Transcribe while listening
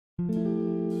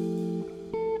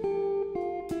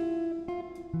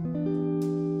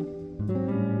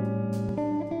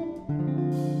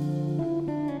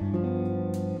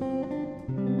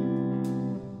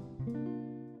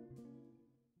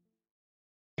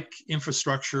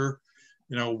Infrastructure,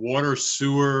 water,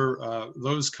 sewer,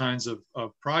 those kinds of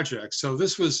projects. So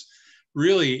this was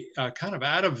really kind of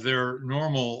out of their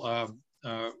normal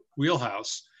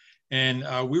wheelhouse. And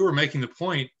we were making the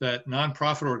point that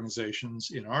nonprofit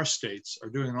organizations in our states are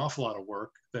doing an awful lot of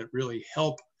work that really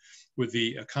help with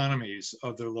the economies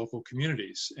of their local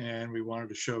communities. And we wanted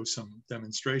to show some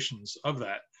demonstrations of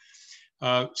that.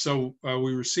 So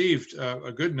we received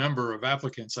a good number of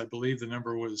applicants. I believe the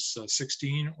number was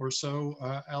 16 or so,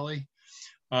 Ali.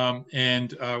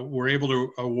 And we're able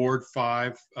to award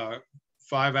five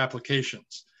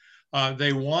applications.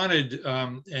 They wanted,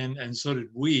 and so did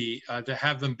we, to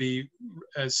have them be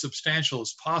as substantial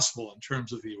as possible in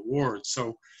terms of the awards.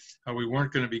 So we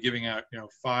weren't going to be giving out,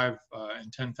 $5,000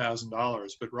 and $10,000,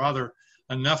 but rather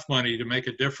enough money to make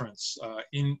a difference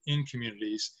in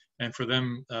communities, and for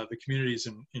them, the communities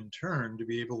in turn, to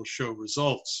be able to show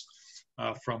results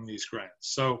from these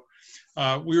grants. So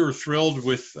we were thrilled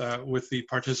with the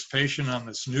participation on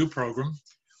this new program,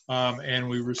 and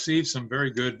we received some very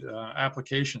good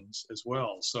applications as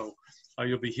well. So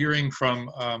you'll be hearing from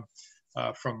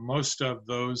most of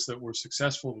those that were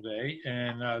successful today,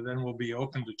 and then we'll be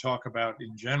open to talk about,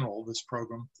 in general, this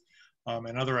program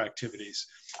and other activities.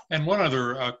 And one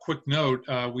other quick note,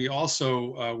 we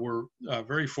also were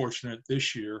very fortunate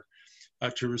this year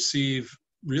to receive,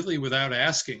 really without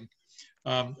asking,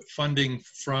 funding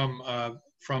from the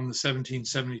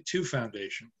 1772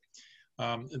 Foundation.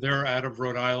 They're out of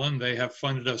Rhode Island. They have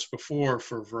funded us before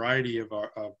for a variety of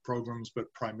our programs,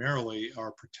 but primarily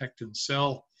our Protect and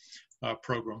Sell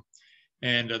program.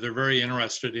 And they're very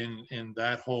interested in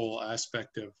that whole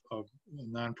aspect of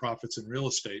nonprofits and real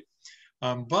estate.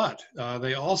 But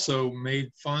they also made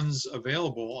funds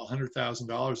available,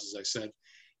 $100,000, as I said,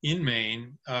 in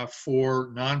Maine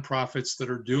for nonprofits that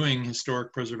are doing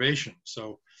historic preservation.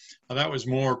 So that was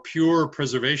more pure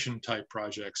preservation type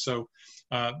projects. So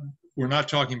we're not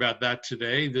talking about that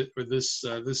today. This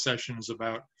session is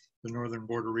about the Northern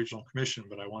Border Regional Commission,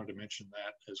 but I wanted to mention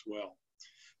that as well.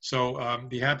 So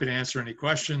be happy to answer any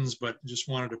questions, but just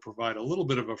wanted to provide a little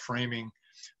bit of a framing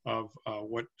of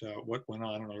what went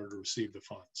on in order to receive the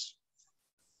funds.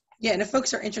 Yeah, and if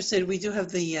folks are interested, we do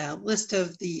have the list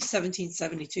of the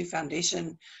 1772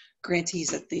 Foundation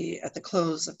grantees at the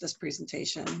close of this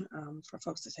presentation for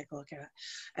folks to take a look at.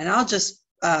 And I'll just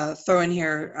throw in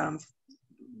here,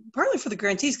 partly for the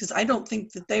grantees, because I don't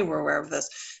think that they were aware of this.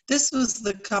 This was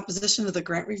the composition of the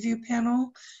grant review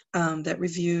panel that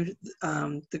reviewed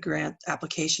the grant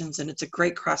applications, and it's a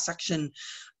great cross-section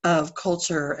of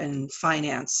culture and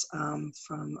finance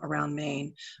from around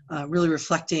Maine, really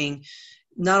reflecting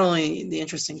not only the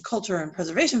interest in culture and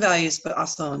preservation values, but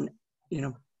also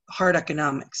in, hard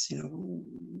economics,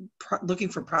 looking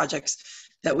for projects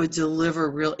that would deliver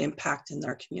real impact in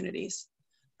their communities.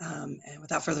 And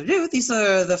without further ado, these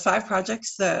are the 5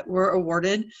 projects that were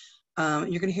awarded.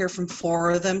 You're going to hear from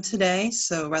 4 of them today.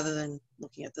 So rather than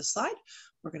looking at this slide,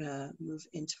 we're going to move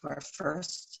into our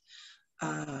first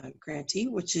grantee,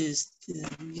 which is the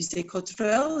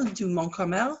Musée du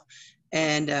Mont-Carmel.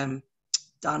 And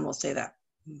Don will say that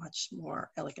much more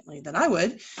elegantly than I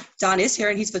would. Don is here,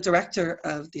 and he's the director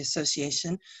of the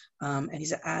association, and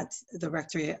he's at the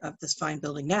rectory of this fine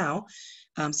building now.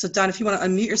 So Don, if you want to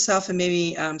unmute yourself and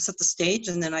maybe set the stage,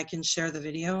 and then I can share the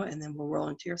video, and then we'll roll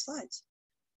into your slides.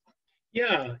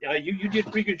 Yeah, you did a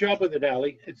pretty good job with it,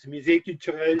 Ali. It's Musée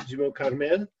du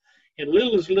Mont-Carmel, and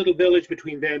is a little village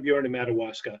between Van Buren and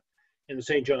Madawaska in the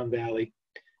St. John Valley.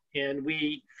 And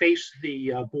we face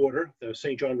the border, the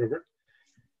St. John River,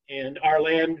 and our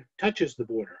land touches the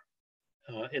border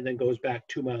and then goes back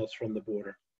 2 miles from the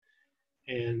border.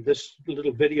 And this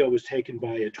little video was taken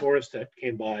by a tourist that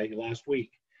came by last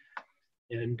week.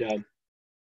 And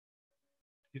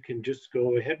you can just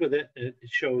go ahead with it. It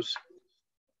shows.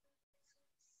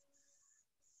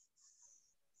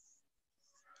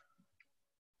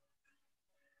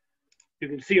 You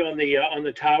can see on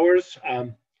the towers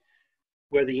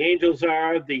where the angels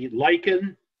are, the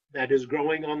lichen that is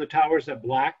growing on the towers, that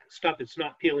black stuff. It's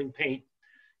not peeling paint,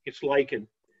 it's lichen.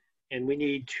 And we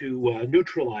need to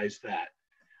neutralize that.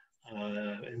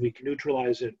 And we can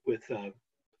neutralize it with a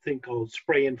thing called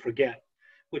spray and forget,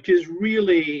 which is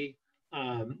really,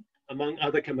 among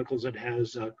other chemicals, it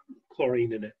has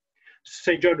chlorine in it.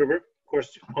 St. John River, of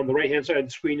course, on the right-hand side of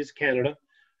the screen is Canada.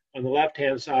 On the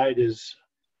left-hand side is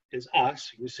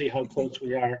us. You can see how close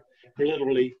we are. We're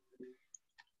literally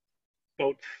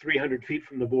about 300 feet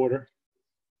from the border.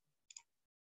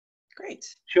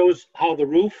 Great. Shows how the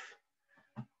roof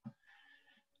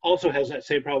also has that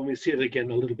same problem. We see it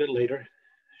again a little bit later.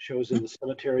 Shows in the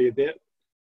cemetery a bit.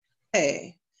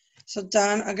 Okay, so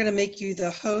Don, I'm going to make you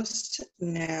the host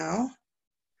now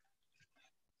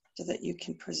so that you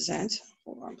can present.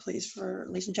 Hold on, please,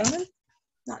 ladies and gentlemen.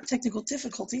 Not technical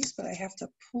difficulties, but I have to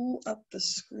pull up the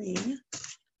screen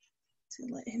to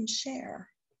let him share.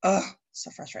 Oh, so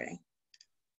frustrating.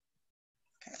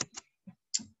 Okay.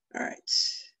 All right.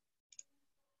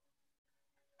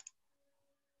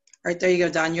 All right, there you go,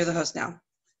 Don. You're the host now.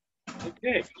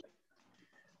 Okay.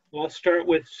 Well, I'll start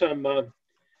with some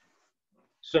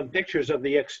pictures of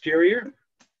the exterior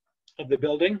of the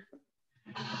building.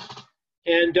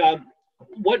 And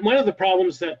one of the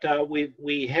problems that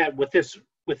we had with this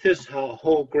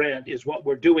whole grant is what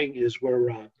we're doing is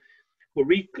we're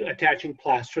reattaching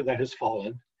plaster that has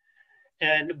fallen,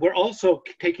 and we're also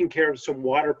taking care of some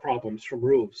water problems from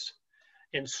roofs,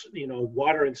 and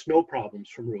water and snow problems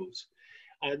from roofs.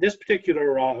 This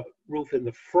particular roof in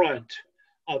the front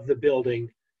of the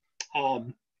building,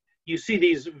 you see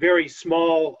these very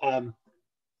small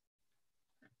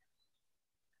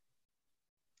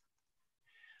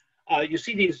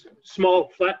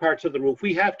flat parts of the roof.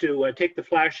 We have to take the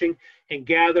flashing and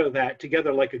gather that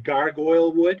together like a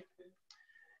gargoyle would,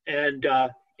 and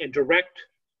direct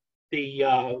the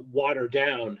water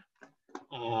down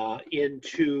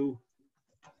into.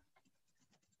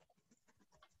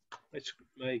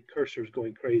 My cursor is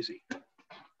going crazy.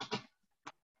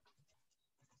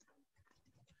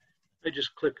 I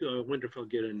just click, I wonder if I'll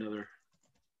get another.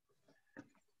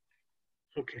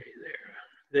 Okay,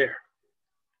 there.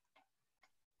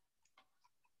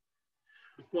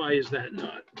 Why is that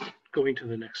not going to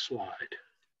the next slide?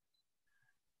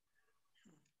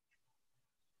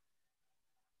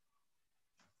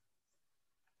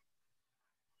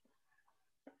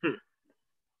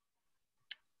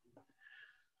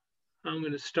 I'm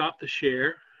going to stop the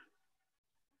share,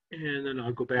 and then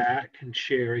I'll go back and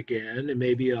share again, and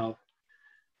maybe I'll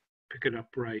pick it up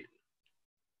right.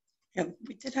 Yeah,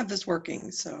 we did have this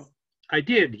working, so. I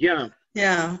did, yeah.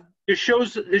 Yeah. This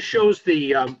shows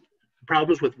the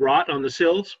problems with rot on the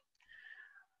sills.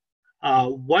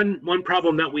 One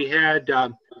problem that we had,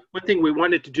 one thing we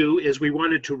wanted to do is we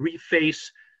wanted to reface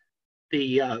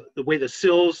the way the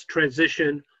sills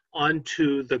transition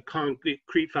onto the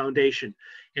concrete foundation,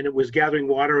 and it was gathering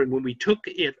water. And when we took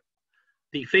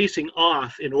the facing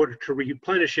off in order to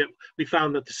replenish it, we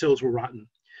found that the sills were rotten.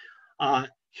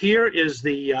 Here is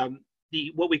the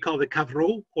what we call the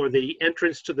caveau, or the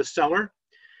entrance to the cellar,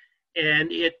 and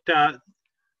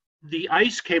the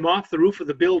ice came off the roof of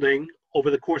the building over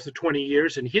the course of 20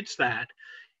 years and hits that,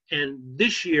 and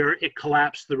this year it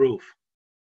collapsed the roof.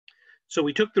 So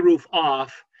we took the roof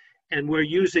off, and we're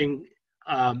using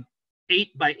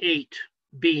 8x8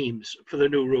 beams for the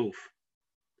new roof.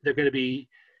 They're going to be,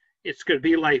 it's going to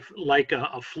be like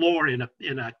a floor in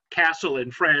a castle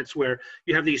in France, where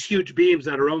you have these huge beams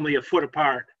that are only a foot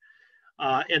apart.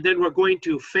 And then we're going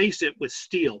to face it with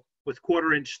steel, with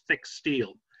 1/4-inch thick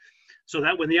steel, so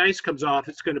that when the ice comes off,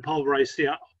 it's going to pulverize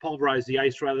the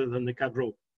ice rather than the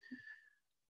caveau.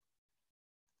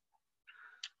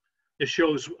 It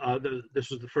shows,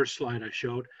 this was the first slide I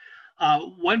showed.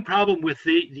 One problem with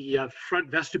the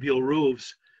front vestibule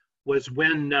roofs was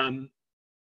when the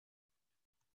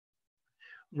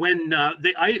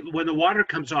water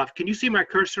comes off. Can you see my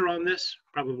cursor on this?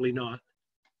 Probably not.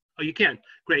 Oh, you can.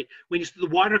 Great. When the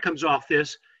water comes off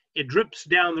this, it drips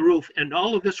down the roof, and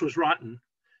all of this was rotten.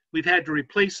 We've had to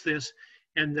replace this,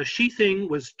 and the sheathing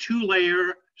was 2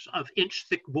 layers of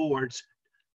inch-thick boards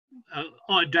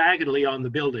diagonally on the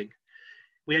building.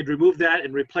 We had to remove that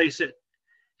and replace it,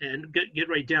 and get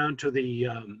right down to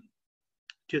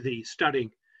the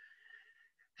studding.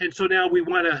 And so now we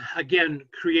want to again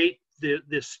create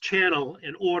this channel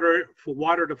in order for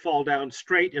water to fall down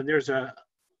straight, and there's a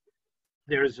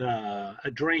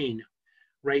drain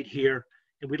right here,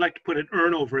 and we'd like to put an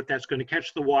urn over it that's going to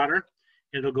catch the water,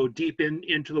 and it'll go deep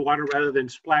into the water. Rather than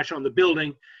splash on the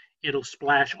building, it'll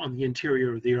splash on the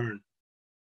interior of the urn.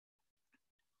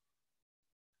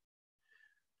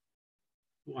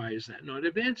 Why is that not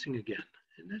advancing again?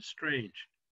 Isn't that strange?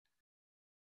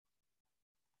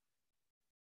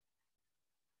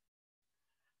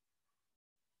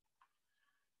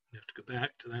 I have to go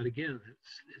back to that again.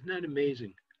 Isn't that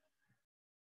amazing?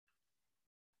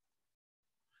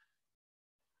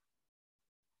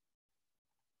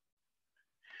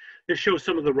 This shows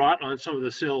some of the rot on some of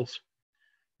the sills.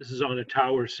 This is on a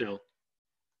tower sill.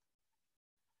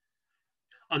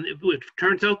 It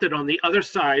turns out that on the other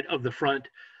side of the front,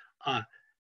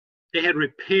 they had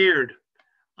repaired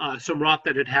some rot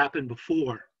that had happened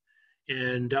before,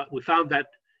 and we found that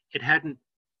it hadn't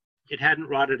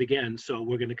rotted again. So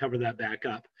we're going to cover that back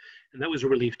up, and that was a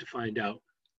relief to find out.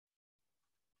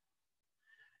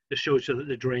 This shows you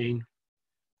the drain.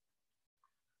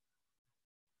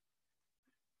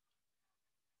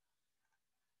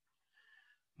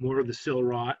 More of the sill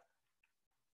rot.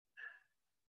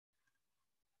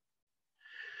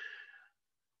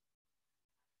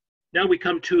 Now we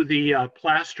come to the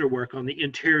plaster work on the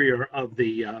interior of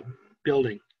the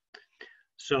building.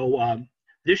 So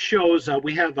this shows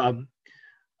we have a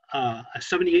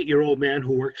 78-year-old man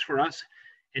who works for us,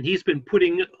 and he's been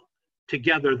putting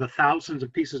together the thousands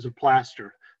of pieces of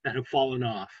plaster that have fallen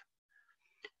off.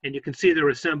 And you can see they're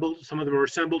assembled. Some of them are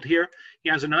assembled here. He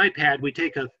has an iPad. We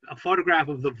take a photograph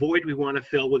of the void we want to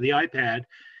fill with the iPad,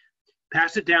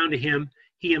 pass it down to him.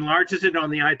 He enlarges it on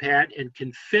the iPad and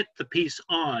can fit the piece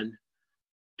on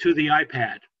to the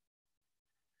iPad.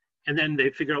 And then they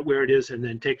figure out where it is and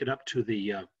then take it up to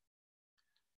the...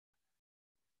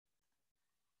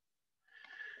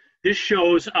 This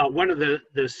shows one of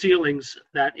the ceilings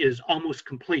that is almost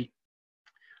complete.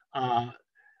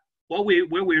 What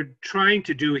we're trying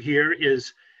to do here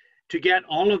is to get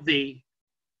all of the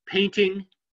painting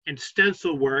and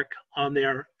stencil work on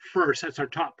there first. That's our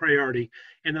top priority.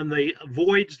 And then the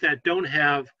voids that don't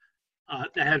have,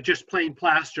 that have just plain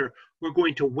plaster, we're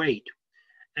going to wait.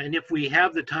 And if we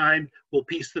have the time, we'll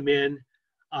piece them in.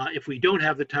 If we don't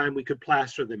have the time, we could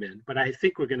plaster them in. But I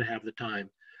think we're going to have the time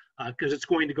because it's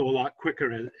going to go a lot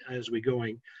quicker as we're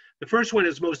going. The first one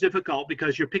is most difficult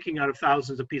because you're picking out of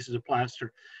thousands of pieces of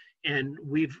plaster. And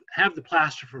we've have the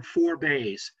plaster for 4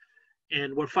 bays.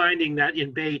 And we're finding that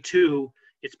in bay 2,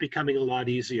 it's becoming a lot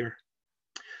easier.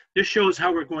 This shows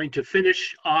how we're going to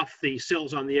finish off the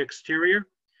sills on the exterior.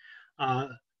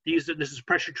 This is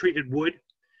pressure treated wood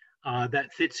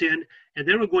that fits in. And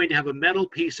then we're going to have a metal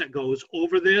piece that goes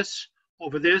over this,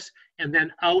 and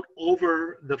then out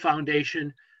over the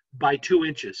foundation by 2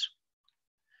 inches,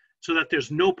 so that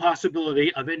there's no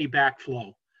possibility of any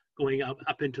backflow going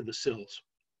up into the sills.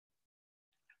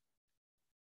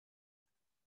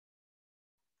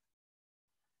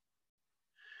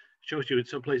 Shows you in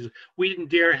some places. We didn't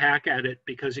dare hack at it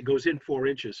because it goes in 4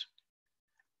 inches.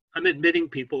 I'm admitting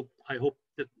people, I hope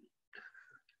that.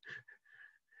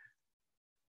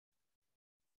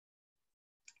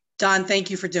 Don, thank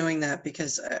you for doing that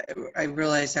because I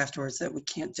realized afterwards that we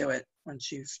can't do it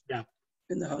once you've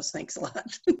been the host. Thanks a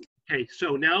lot. Okay,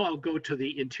 so now I'll go to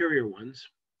the interior ones.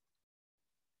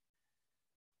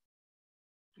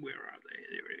 Where are they?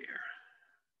 They're here.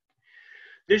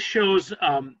 This shows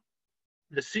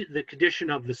the condition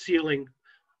of the ceiling.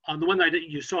 On the one that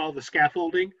you saw, the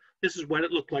scaffolding, this is what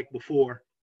it looked like before.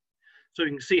 So you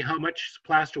can see how much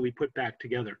plaster we put back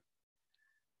together.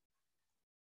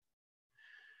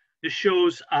 This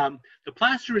shows the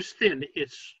plaster is thin.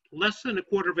 It's less than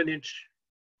 1/4 of an inch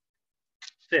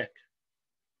thick.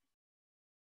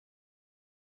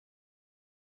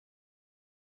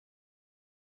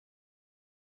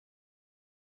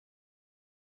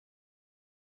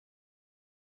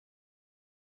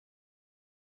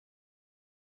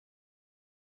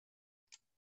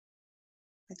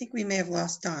 I think we may have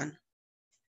lost Don.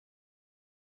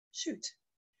 Shoot.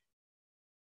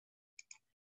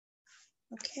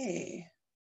 Okay.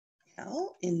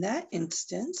 Well, in that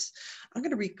instance, I'm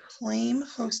going to reclaim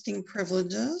hosting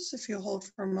privileges, if you'll hold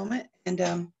for a moment,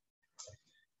 and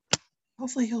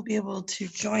hopefully he'll be able to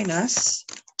join us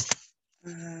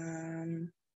so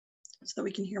that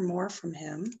we can hear more from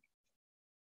him.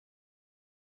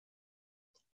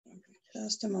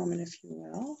 Just a moment, if you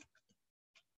will.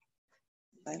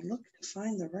 I look to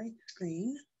find the right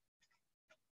screen.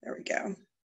 There we go.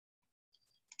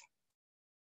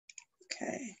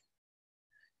 Okay.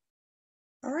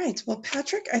 All right. Well,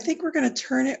 Patrick, I think we're going to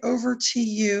turn it over to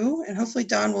you, and hopefully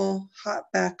Don will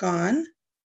hop back on.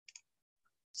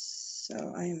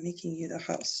 So I am making you the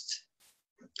host.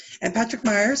 And Patrick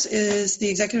Myers is the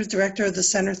executive director of the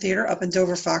Center Theater up in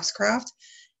Dover Foxcroft,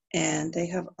 and they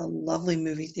have a lovely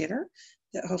movie theater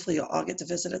that hopefully you'll all get to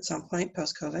visit at some point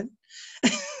post-COVID.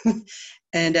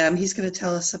 And he's going to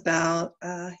tell us about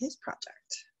his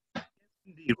project.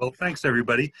 Indeed. Well, thanks,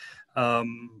 everybody.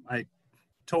 I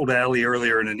told Allie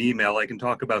earlier in an email I can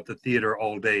talk about the theater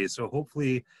all day, so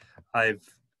hopefully I've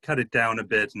cut it down a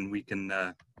bit and we can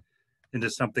into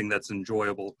something that's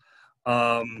enjoyable.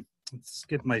 Let's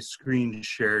get my screen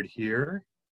shared here.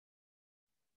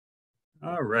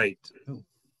 All right.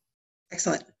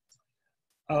 Excellent.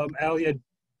 Allie,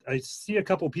 I see a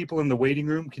couple people in the waiting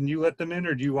room. Can you let them in,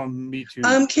 or do you want me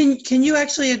to? Can you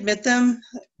actually admit them?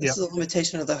 This Yep. is a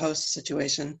limitation of the host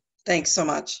situation. Thanks so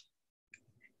much.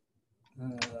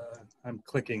 I'm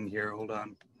clicking here. Hold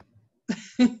on.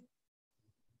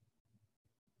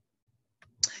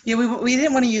 Yeah, we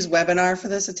didn't want to use webinar for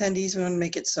this, attendees. We want to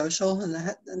make it social, and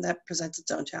that presents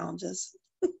its own challenges.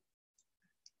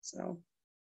 So,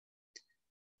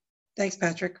 thanks,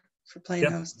 Patrick, for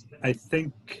playing host. I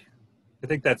think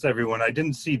that's everyone. I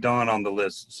didn't see Dawn on the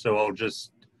list, so I'll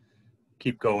just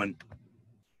keep going.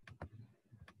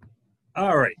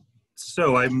 All right.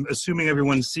 So I'm assuming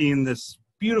everyone's seen this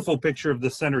beautiful picture of the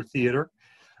Center Theater.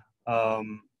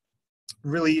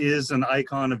 Really is an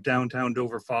icon of downtown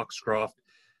Dover Foxcroft,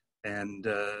 and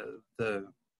the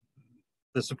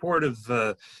support of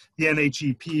the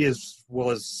NHEP, as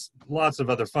well as lots of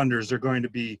other funders, are going to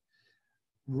be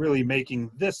really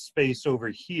making this space over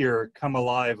here come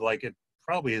alive like it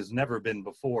probably has never been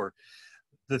before.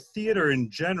 The theater in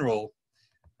general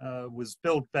was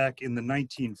built back in the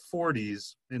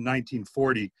 1940s, in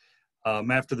 1940,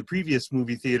 after the previous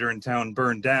movie theater in town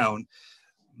burned down.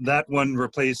 That one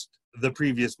replaced the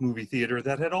previous movie theater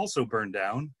that had also burned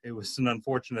down. It was an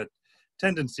unfortunate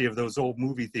tendency of those old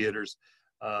movie theaters.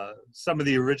 Some of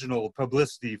the original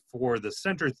publicity for the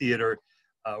Center Theater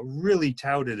really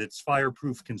touted its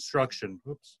fireproof construction.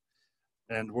 Oops.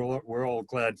 And we're all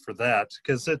glad for that,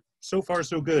 because so far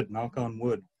so good, knock on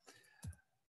wood.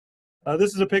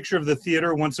 This is a picture of the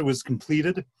theater once it was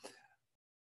completed.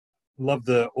 Love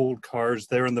the old cars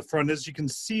there in the front. As you can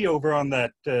see over on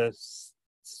that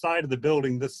side of the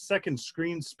building, the second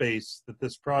screen space that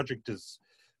this project is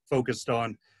focused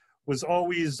on was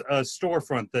always a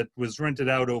storefront that was rented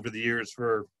out over the years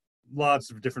for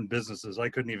lots of different businesses. I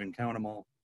couldn't even count them all.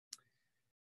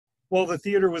 Well, the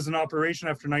theater was in operation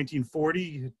after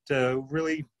 1940. It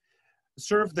really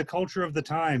served the culture of the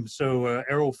time. So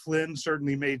Errol Flynn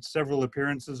certainly made several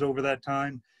appearances over that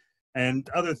time, and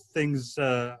other things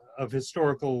of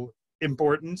historical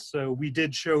importance. We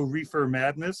did show Reefer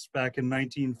Madness back in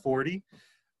 1940.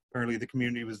 Apparently the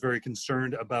community was very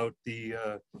concerned about the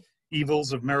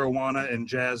evils of marijuana and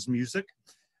jazz music,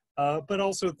 but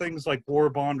also things like war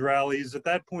bond rallies. At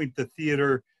that point, the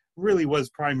theater really was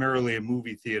primarily a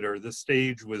movie theater. The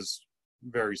stage was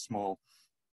very small.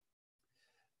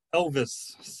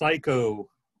 Elvis, Psycho,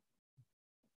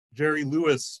 Jerry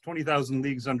Lewis, 20,000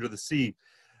 Leagues Under the Sea.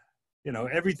 You know,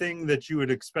 everything that you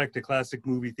would expect a classic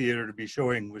movie theater to be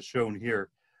showing was shown here.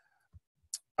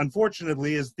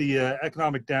 Unfortunately, as the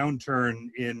economic downturn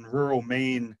in rural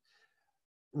Maine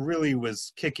really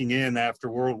was kicking in after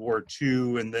World War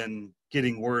II and then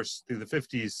getting worse through the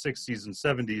 50s, 60s, and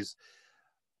 70s,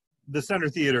 the Center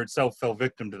Theater itself fell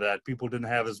victim to that. People didn't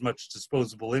have as much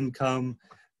disposable income.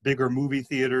 Bigger movie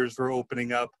theaters were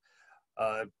opening up.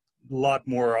 A lot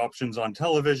more options on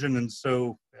television, and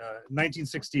so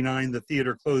 1969 the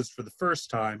theater closed for the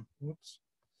first time. Whoops.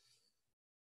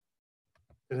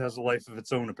 It has a life of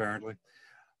its own, apparently.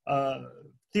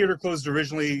 Theater closed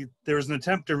originally. There was an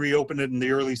attempt to reopen it in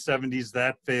the early 70s.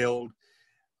 That failed.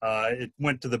 It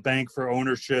went to the bank for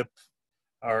ownership.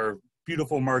 Our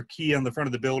beautiful marquee on the front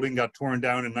of the building got torn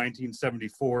down in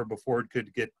 1974 before it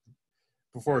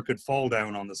could fall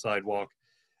down on the sidewalk.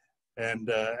 And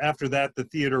after that, the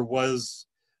theater was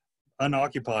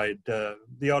unoccupied.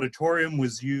 The auditorium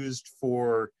was used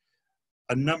for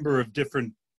a number of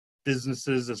different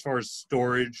businesses as far as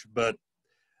storage, but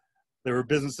there were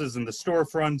businesses in the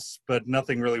storefronts, but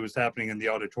nothing really was happening in the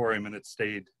auditorium, and it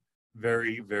stayed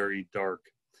very, very dark.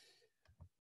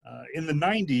 In the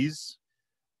 90s,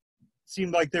 it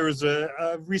seemed like there was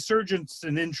a resurgence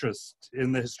in interest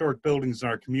in the historic buildings in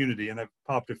our community, and I've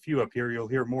popped a few up here. You'll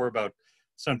hear more about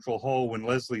Central Hall when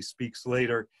Lesley speaks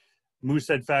later.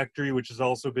 Moosehead Factory, which has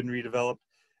also been redeveloped.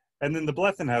 And then the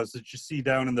Blethen House that you see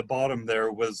down in the bottom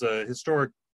there was a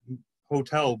historic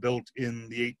hotel built in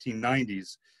the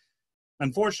 1890s.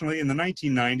 Unfortunately, in the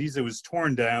 1990s, it was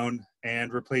torn down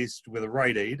and replaced with a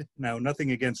Rite Aid. Now,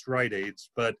 nothing against Rite Aids,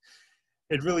 but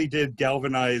it really did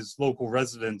galvanize local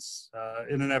residents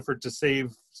in an effort to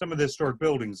save some of the historic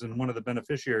buildings, and one of the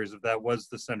beneficiaries of that was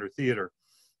the Center Theater.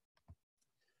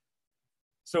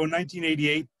 So in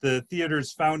 1988, the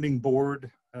theater's founding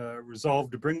board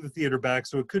resolved to bring the theater back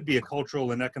so it could be a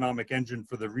cultural and economic engine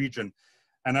for the region.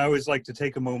 And I always like to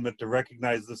take a moment to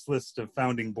recognize this list of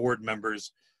founding board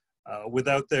members.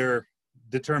 Without their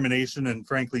determination and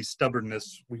frankly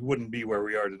stubbornness, we wouldn't be where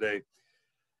we are today.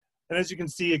 And as you can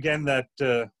see again, that,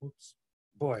 oops,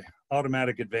 boy,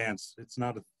 automatic advance, it's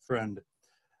not a friend.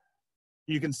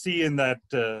 You can see in that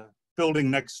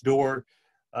building next door,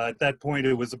 at that point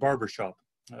it was a barber shop.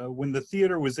 When the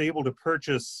theater was able to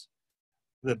purchase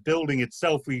the building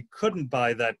itself, we couldn't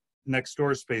buy that next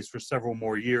door space for several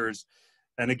more years.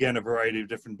 And again, a variety of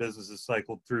different businesses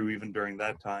cycled through even during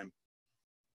that time.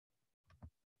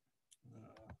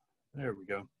 There we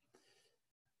go.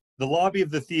 The lobby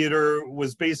of the theater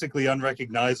was basically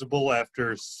unrecognizable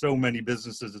after so many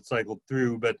businesses had cycled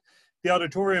through, but the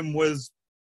auditorium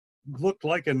looked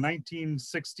like a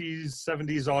 1960s,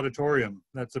 70s auditorium.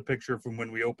 That's a picture from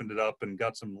when we opened it up and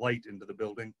got some light into the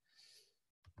building.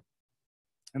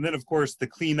 And then, of course, the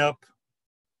cleanup,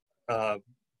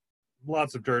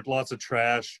 lots of dirt, lots of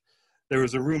trash. There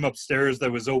was a room upstairs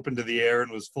that was open to the air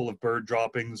and was full of bird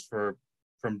droppings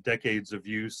from decades of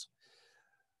use.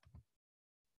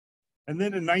 And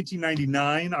then in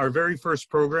 1999, our very first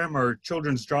program, our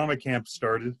children's drama camp,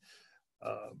 started.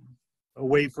 A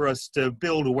way for us to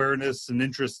build awareness and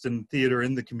interest in theater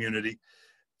in the community.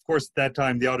 Of course, at that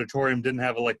time, the auditorium didn't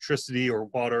have electricity or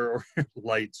water or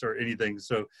lights or anything,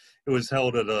 so it was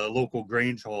held at a local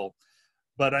Grange Hall.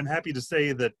 But I'm happy to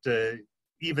say that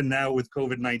even now with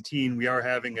COVID-19, we are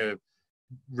having a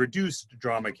reduced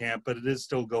drama camp, but it is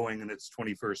still going in its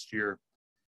 21st year.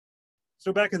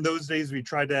 So back in those days, we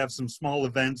tried to have some small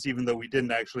events, even though we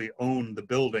didn't actually own the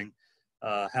building.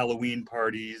 Halloween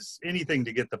parties, anything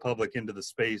to get the public into the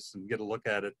space and get a look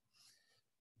at it.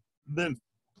 Then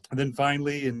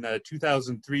finally in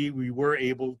 2003, we were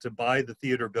able to buy the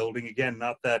theater building. Again,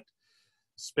 not that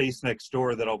space next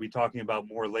door that I'll be talking about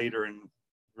more later in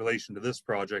relation to this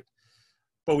project.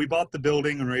 But we bought the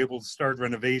building and were able to start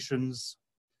renovations.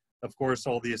 Of course,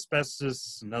 all the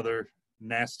asbestos and other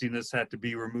nastiness had to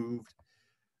be removed.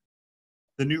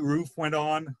 The new roof went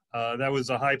on. That was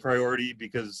a high priority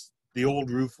because the old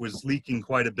roof was leaking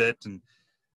quite a bit, and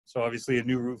so obviously a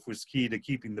new roof was key to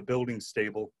keeping the building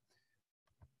stable.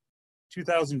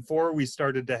 2004, we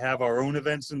started to have our own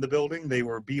events in the building. They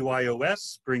were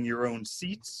BYOS, bring your own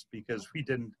seats, because we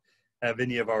didn't have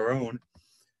any of our own.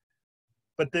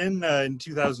 But then in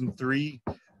 2003,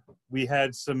 we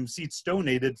had some seats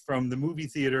donated from the movie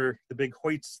theater, the Big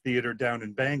Hoyts Theater down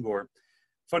in Bangor.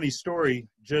 Funny story,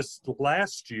 just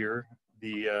last year,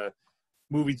 the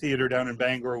movie theater down in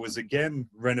Bangor was again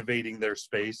renovating their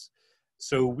space.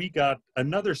 So we got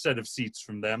another set of seats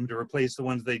from them to replace the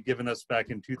ones they'd given us back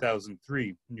in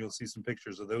 2003. And you'll see some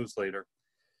pictures of those later.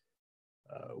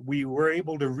 We were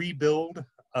able to rebuild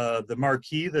the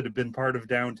marquee that had been part of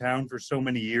downtown for so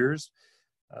many years.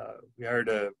 We hired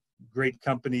a great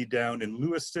company down in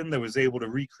Lewiston that was able to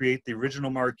recreate the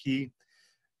original marquee.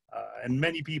 And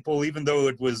many people, even though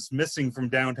it was missing from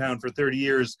downtown for 30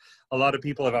 years, a lot of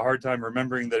people have a hard time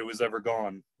remembering that it was ever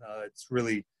gone. It's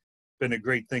really been a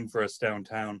great thing for us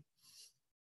downtown.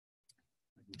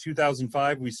 In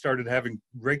 2005, we started having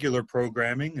regular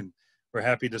programming, and we're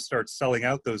happy to start selling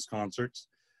out those concerts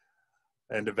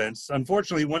and events.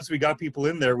 Unfortunately, once we got people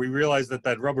in there, we realized that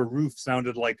that rubber roof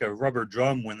sounded like a rubber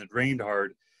drum when it rained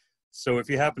hard. So if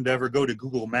you happen to ever go to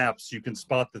Google Maps, you can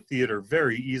spot the theater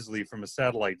very easily from a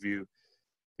satellite view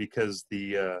because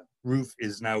the roof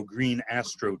is now green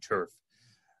AstroTurf.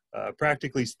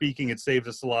 Practically speaking, it saved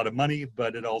us a lot of money,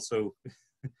 but it also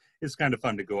is kind of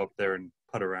fun to go up there and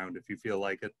putt around if you feel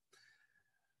like it.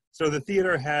 So the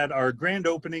theater had our grand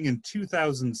opening in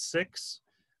 2006,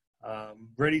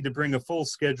 ready to bring a full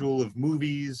schedule of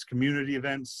movies, community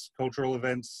events, cultural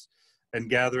events, and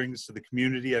gatherings to the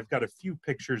community. I've got a few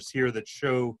pictures here that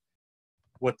show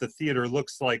what the theater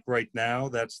looks like right now.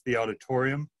 That's the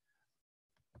auditorium.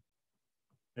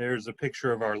 There's a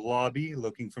picture of our lobby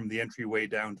looking from the entryway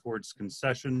down towards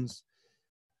concessions.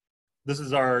 This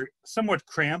is our somewhat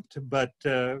cramped but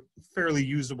fairly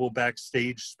usable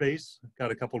backstage space.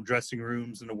 Got a couple dressing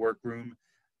rooms and a workroom,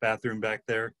 bathroom back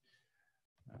there.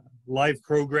 Live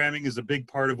programming is a big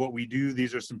part of what we do.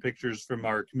 These are some pictures from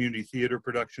our community theater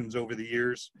productions over the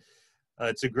years.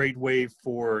 It's a great way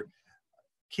for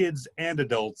kids and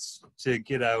adults to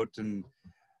get out and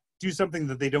do something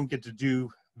that they don't get to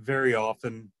do very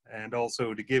often, and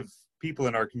also to give people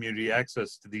in our community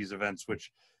access to these events,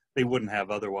 which they wouldn't have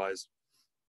otherwise.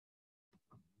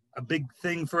 A big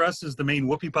thing for us is the Maine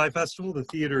Whoopie Pie Festival. The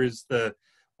theater is the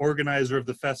organizer of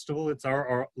the festival. It's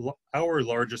our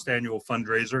largest annual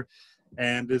fundraiser,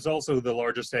 and is also the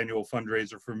largest annual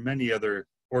fundraiser for many other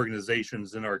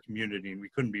organizations in our community, and we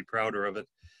couldn't be prouder of it.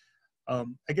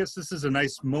 I guess this is a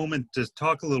nice moment to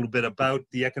talk a little bit about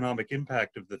the economic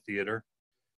impact of the theater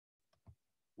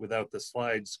without the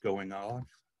slides going off.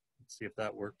 Let's see if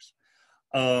that works.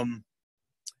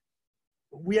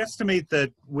 We estimate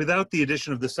that without the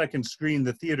addition of the second screen,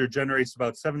 the theater generates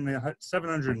about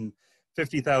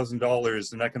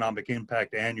 $750,000 in economic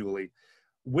impact annually.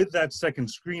 with that second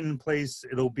screen in place,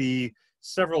 it'll be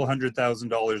several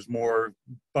 $100,000 more,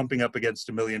 bumping up against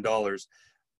 $1 million.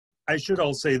 I should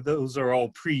also say those are all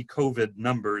pre-COVID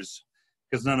numbers,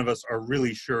 because none of us are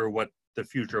really sure what the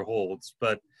future holds.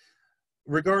 But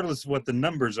regardless of what the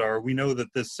numbers are, we know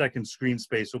that this second screen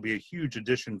space will be a huge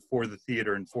addition for the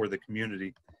theater and for the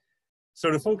community.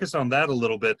 So to focus on that a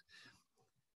little bit,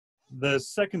 the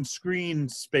second screen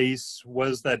space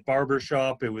was that barber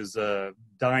shop. It was a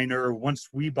diner. Once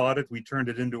we bought it, we turned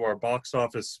it into our box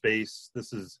office space.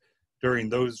 This is during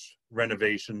those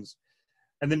renovations.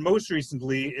 And then most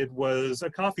recently, it was a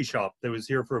coffee shop that was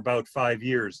here for about 5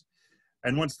 years.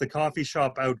 And once the coffee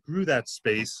shop outgrew that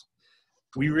space,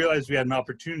 we realized we had an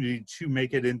opportunity to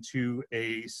make it into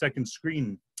a second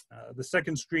screen. The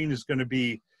second screen is going to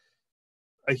be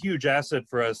a huge asset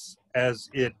for us, as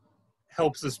it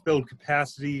helps us build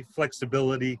capacity,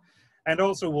 flexibility, and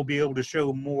also we'll be able to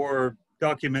show more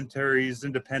documentaries,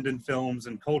 independent films,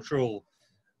 and cultural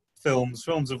films,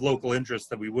 films of local interest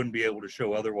that we wouldn't be able to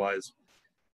show otherwise.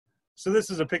 So this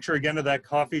is a picture again of that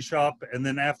coffee shop, and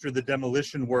then after the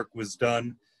demolition work was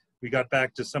done, we got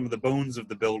back to some of the bones of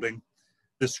the building.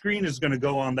 The screen is going to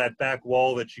go on that back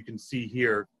wall that you can see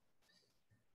here.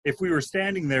 If we were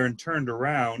standing there and turned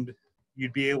around,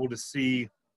 you'd be able to see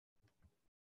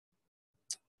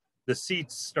the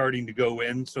seats starting to go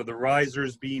in, so the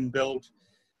risers being built,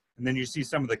 and then you see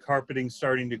some of the carpeting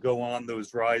starting to go on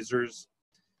those risers.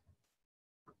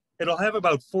 It'll have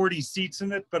about 40 seats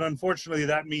in it, but unfortunately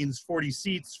that means 40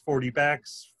 seats, 40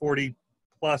 backs, 40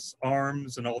 plus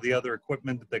arms, and all the other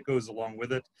equipment that goes along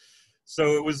with it.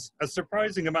 So it was a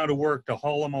surprising amount of work to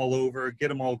haul them all over, get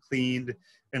them all cleaned,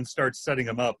 and start setting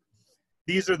them up.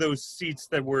 These are those seats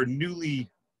that were newly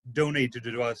donated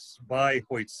to us by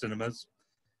Hoyt Cinemas.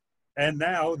 And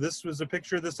now this was a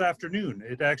picture this afternoon.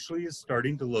 It actually is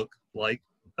starting to look like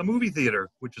a movie theater,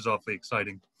 which is awfully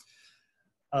exciting.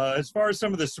 As far as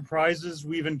some of the surprises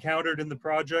we've encountered in the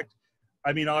project,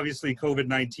 I mean, obviously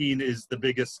COVID-19 is the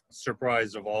biggest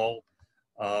surprise of all.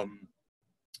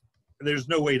 There's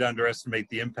no way to underestimate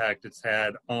the impact it's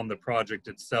had on the project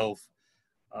itself.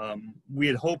 We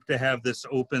had hoped to have this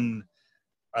open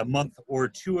a month or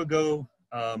two ago.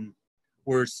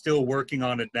 We're still working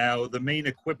on it now. The main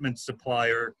equipment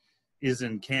supplier is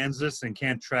in Kansas and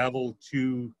can't travel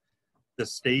to the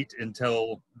state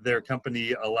until their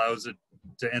company allows it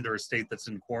to enter a state that's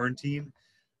in quarantine.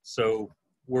 So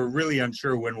we're really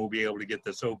unsure when we'll be able to get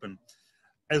this open.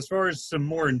 As far as some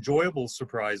more enjoyable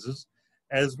surprises,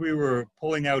 as we were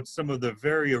pulling out some of the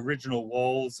very original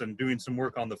walls and doing some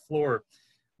work on the floor,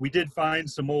 we did find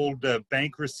some old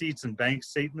bank receipts and bank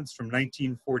statements from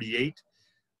 1948.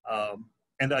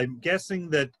 And I'm guessing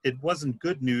that it wasn't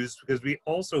good news, because we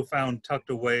also found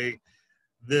tucked away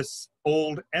this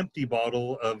old empty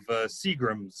bottle of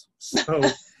Seagram's. So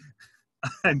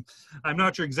I'm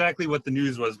not sure exactly what the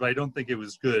news was, but I don't think it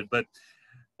was good. But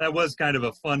that was kind of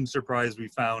a fun surprise we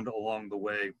found along the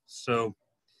way. So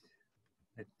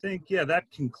I think, yeah,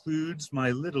 that concludes my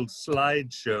little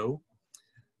slideshow.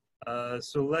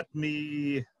 So let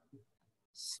me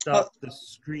stop the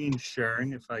screen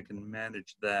sharing if I can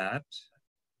manage that.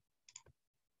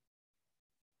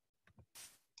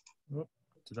 Oh,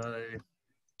 did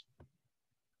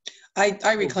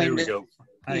I reclaimed it. There we go.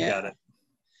 I got it.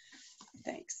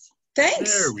 Thanks.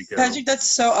 Thanks. There we go. Patrick, that's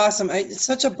so awesome. It's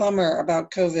such a bummer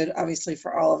about COVID, obviously,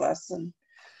 for all of us. And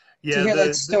yeah, to hear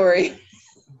that story.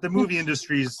 The movie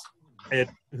industry's,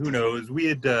 who knows,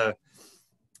 we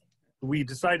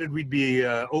decided we'd be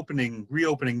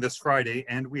reopening this Friday,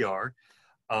 and we are,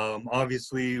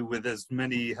 obviously with as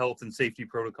many health and safety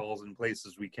protocols in place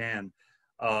as we can.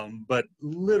 But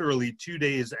literally 2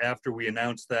 days after we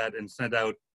announced that and sent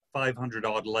out 500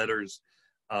 odd letters,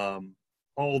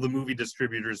 all the movie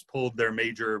distributors pulled their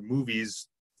major movies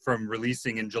from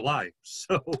releasing in July.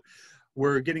 So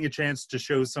we're getting a chance to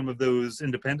show some of those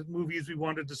independent movies we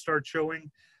wanted to start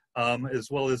showing, as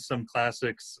well as some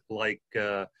classics like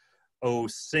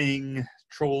Sing,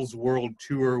 Trolls World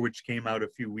Tour, which came out a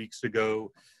few weeks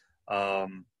ago,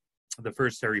 the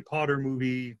first Harry Potter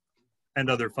movie, and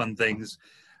other fun things.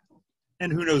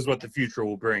 And who knows what the future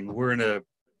will bring. We're in an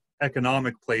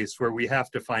economic place where we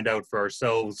have to find out for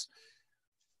ourselves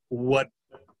what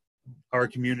our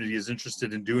community is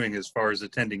interested in doing as far as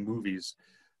attending movies.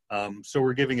 So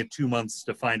we're giving it 2 months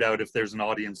to find out if there's an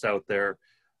audience out there.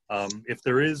 If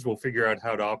there is, we'll figure out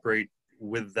how to operate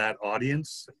with that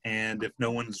audience. And if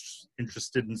no one's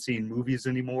interested in seeing movies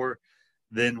anymore,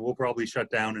 then we'll probably shut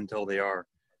down until they are.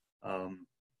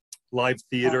 Live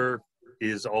theater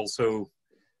is also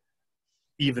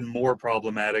even more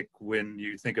problematic when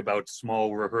you think about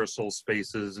small rehearsal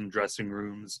spaces and dressing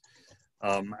rooms.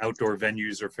 Outdoor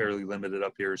venues are fairly limited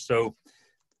up here. So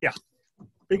yeah,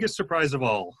 biggest surprise of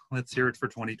all. Let's hear it for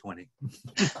 2020.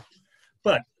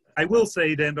 But I will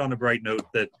say, to end on a bright note,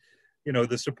 that, you know,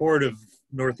 the support of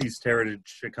Northeast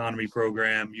Heritage Economy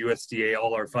Program, USDA,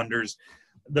 all our funders,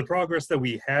 the progress that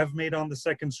we have made on the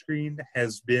second screen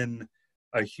has been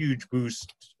a huge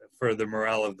boost for the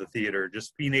morale of the theater.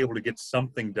 Just being able to get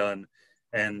something done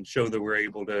and show that we're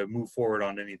able to move forward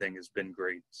on anything has been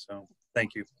great. So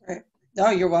thank you. Right. No,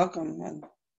 you're welcome. And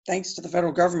thanks to the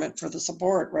federal government for the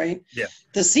support, right? Yeah.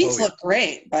 The seats look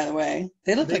great, by the way.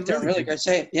 They look like they're in really good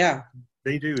shape. Yeah.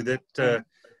 They do. That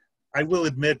I will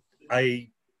admit, I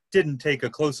didn't take a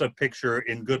close-up picture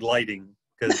in good lighting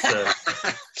because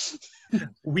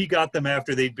we got them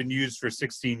after they'd been used for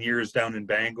 16 years down in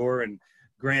Bangor, and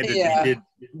granted,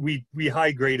 we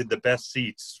high graded the best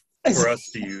seats for us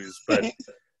to use, but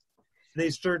they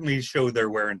certainly show their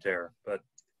wear and tear. But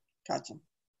gotcha.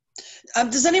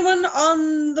 Does anyone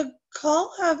on the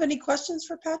call have any questions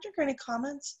for Patrick or any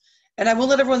comments? And I will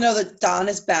let everyone know that Don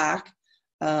is back.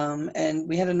 And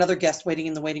we had another guest waiting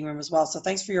in the waiting room as well. So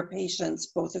thanks for your patience,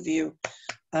 both of you.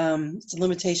 It's a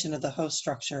limitation of the host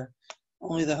structure.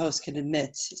 Only the host can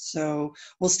admit. So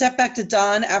we'll step back to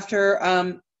Don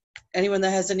after anyone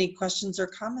that has any questions or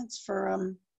comments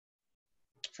for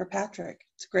Patrick.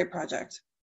 It's a great project.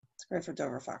 It's great for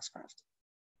Dover Foxcroft.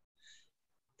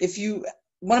 If you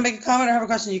want to make a comment or have a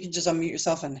question, you can just unmute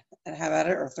yourself and have at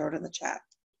it, or throw it in the chat.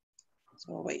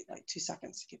 So we'll wait like 2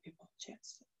 seconds to give people a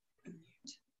chance to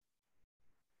unmute.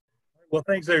 Well,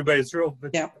 thanks everybody. It's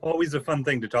always a fun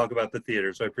thing to talk about the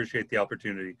theater, so I appreciate the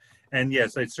opportunity. And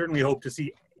yes, I certainly hope to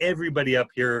see everybody up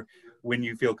here when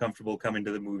you feel comfortable coming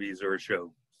to the movies or a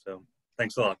show. So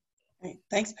thanks a lot. Great.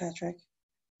 Thanks, Patrick.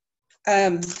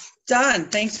 Don,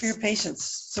 thanks for your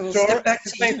patience. So we'll step back to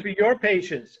thanks you. for your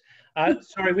patience.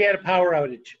 Sorry, we had a power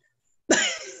outage.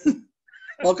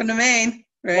 Welcome to Maine,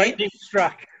 right? Lightning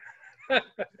struck. Yeah,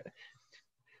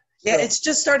 it's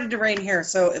just started to rain here,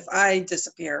 so if I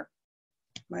disappear,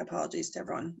 my apologies to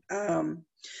everyone.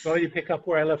 Well, you pick up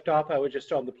where I left off. I was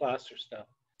just on the plaster stuff.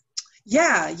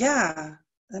 Yeah.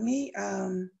 Let me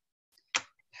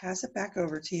pass it back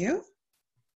over to you.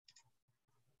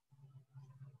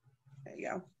 There you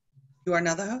go. You are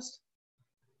now the host.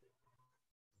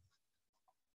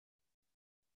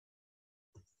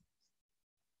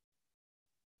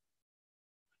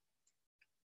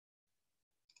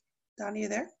 Don, are you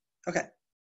there? Okay.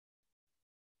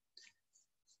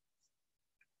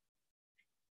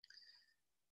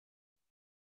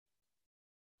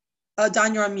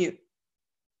 Don, you're on mute.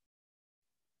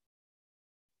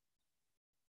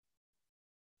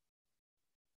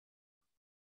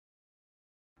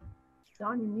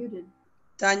 Don, you're muted.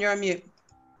 Don, you're on mute.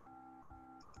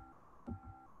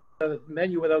 The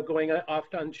menu without going off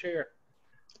to unshare.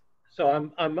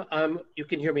 So you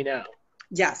can hear me now.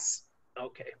 Yes.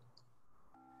 Okay.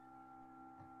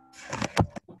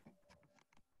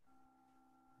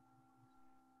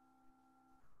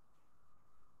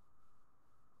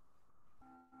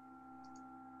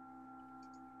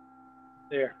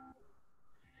 There.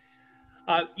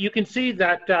 You can see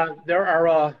that there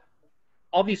are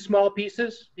all these small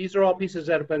pieces. These are all pieces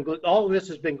that have been glued. All of this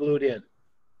has been glued in.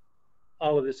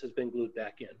 All of this has been glued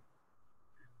back in.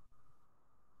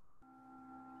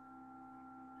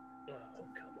 Oh,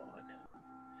 come on.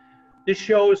 This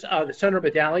shows the center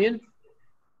medallion.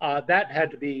 That had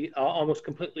to be almost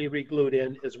completely re-glued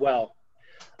in as well.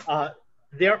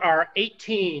 There are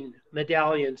 18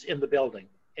 medallions in the building,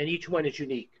 and each one is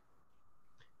unique.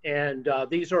 And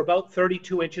these are about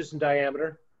 32 inches in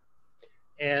diameter.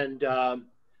 And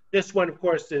this one, of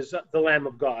course, is the Lamb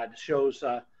of God. It shows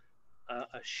a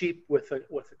sheep with a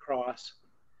cross.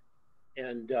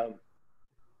 And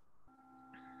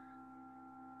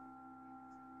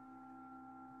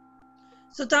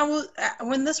so Don,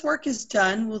 when this work is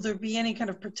done, will there be any kind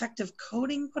of protective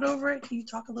coating put over it? Can you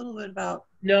talk a little bit about?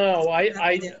 No,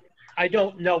 I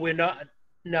don't know. We're not.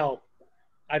 No,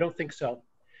 I don't think so.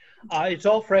 It's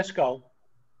all fresco.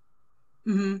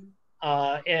 Mm-hmm.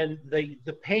 And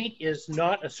the paint is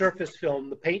not a surface film.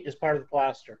 The paint is part of the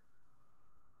plaster.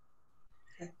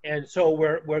 Okay. And so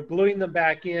we're gluing them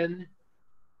back in,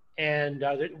 and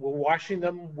we're washing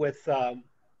them with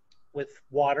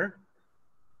water.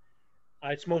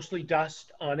 It's mostly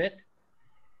dust on it.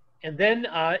 And then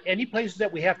any places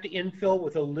that we have to infill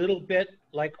with a little bit,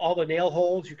 like all the nail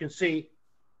holes, you can see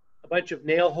a bunch of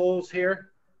nail holes here.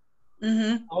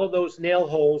 Mm-hmm. All of those nail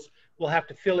holes we'll have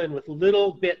to fill in with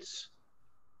little bits.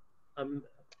 I'm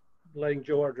letting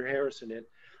Joe Arthur Harrison in.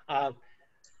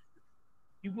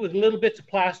 with little bits of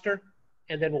plaster,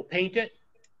 and then we'll paint it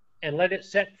and let it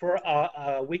set for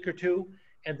a week or two.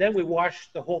 And then we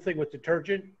wash the whole thing with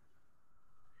detergent.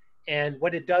 And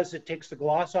what it does, it takes the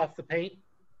gloss off the paint,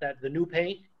 the new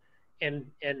paint, and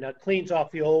cleans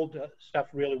off the old stuff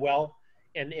really well,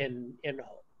 and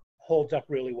holds up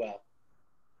really well.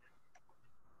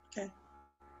 Okay.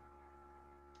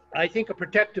 I think a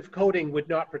protective coating would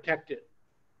not protect it.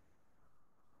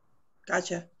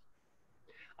 Gotcha.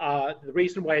 The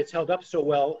reason why it's held up so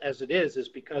well as it is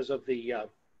because of the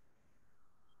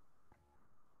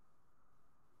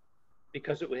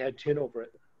because it had tin over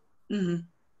it. Mm-hmm.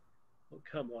 Oh,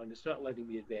 come on, it's not letting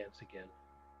me advance again.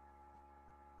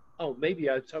 Oh, maybe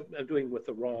I'm doing with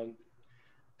the wrong.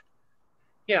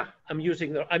 Yeah, I'm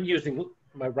using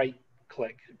my right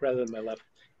click rather than my left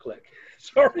click.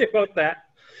 Sorry about that.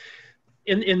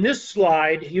 In this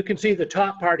slide, you can see the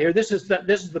top part here. This is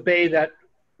the bay that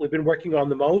we've been working on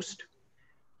the most.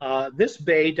 This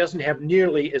bay doesn't have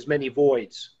nearly as many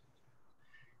voids.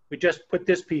 We just put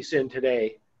this piece in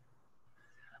today.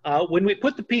 When we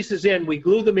put the pieces in, we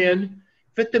glue them in,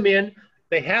 fit them in.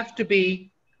 They have to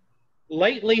be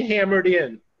lightly hammered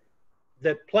in.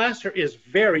 The plaster is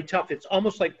very tough. It's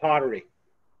almost like pottery.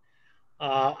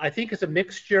 I think it's a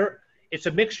mixture. It's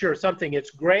a mixture of something.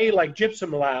 It's gray like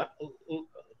gypsum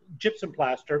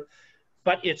plaster,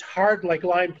 but it's hard like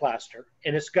lime plaster,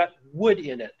 and it's got wood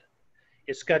in it.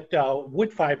 It's got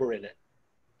wood fiber in it.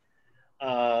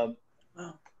 Wow.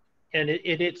 And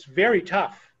it's very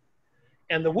tough.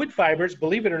 And the wood fibers,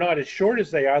 believe it or not, as short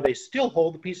as they are, they still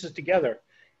hold the pieces together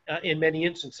in many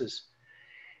instances.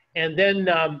 And then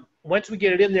once we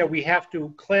get it in there, we have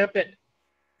to clamp it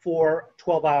for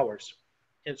 12 hours.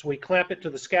 And so we clamp it to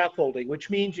the scaffolding,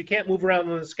 which means you can't move around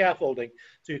on the scaffolding.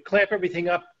 So you clamp everything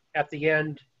up at the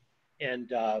end,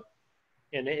 and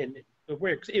it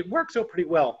works out pretty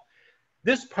well.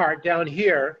 This part down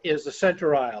here is the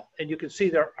center aisle, and you can see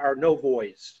there are no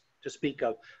voids to speak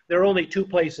of. There are only two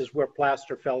places where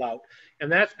plaster fell out,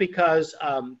 and that's because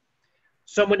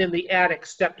someone in the attic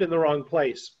stepped in the wrong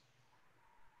place,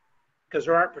 because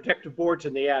there aren't protective boards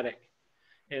in the attic.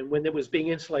 And when it was being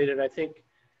insulated, I think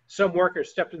some worker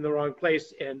stepped in the wrong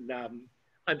place, and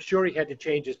I'm sure he had to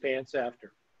change his pants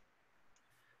after.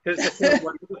 Because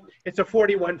it's a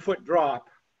 41-foot drop.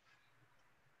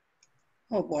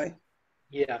 Oh boy.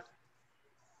 Yeah.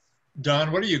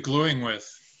 Don, what are you gluing with?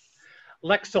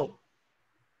 Lexel.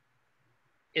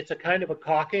 It's a kind of a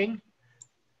caulking.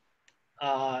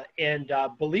 And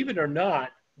believe it or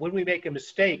not, when we make a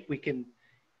mistake, we can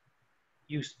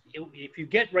use, if you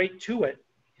get right to it,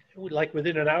 like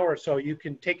within an hour or so, you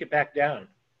can take it back down.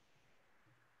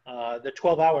 The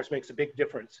 12 hours makes a big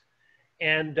difference.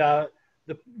 And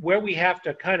where we have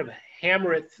to kind of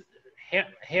hammer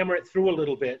it through a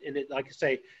little bit, and like I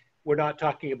say, we're not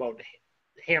talking about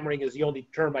hammering is the only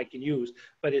term I can use,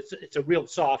 but it's a real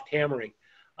soft hammering.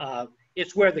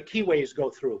 It's where the keyways go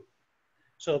through.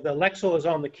 So the Lexel is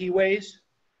on the keyways,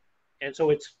 and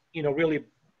so it's really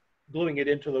gluing it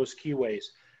into those keyways.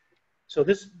 So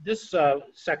this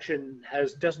section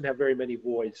doesn't have very many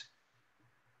voids.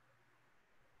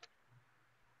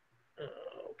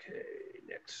 Okay,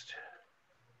 next.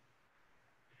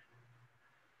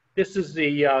 This is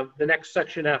the next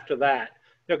section after that.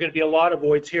 There are going to be a lot of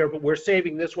voids here, but we're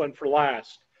saving this one for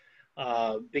last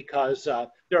because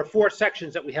there are 4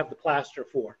 sections that we have the plaster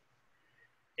for.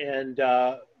 And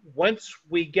once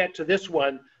we get to this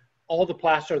one, all the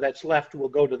plaster that's left will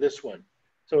go to this one.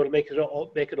 So it'll make it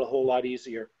a whole lot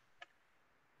easier.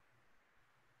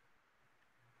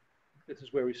 This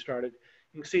is where we started.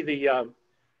 You can see the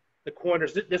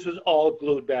corners. This was all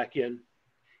glued back in.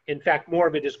 In fact, more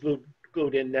of it is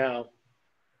glued in now.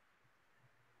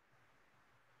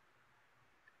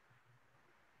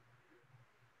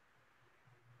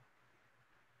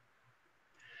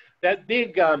 That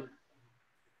big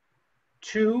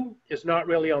 2 is not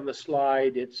really on the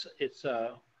slide. It's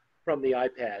from the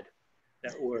iPad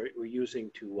that we're using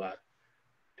to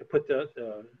put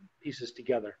the pieces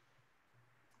together.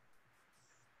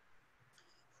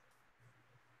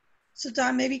 So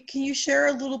Don, maybe can you share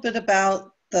a little bit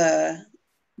about the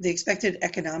expected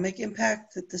economic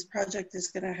impact that this project is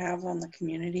going to have on the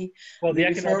community? Well, the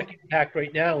economic impact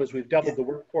right now is we've doubled the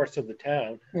workforce of the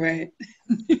town. Right.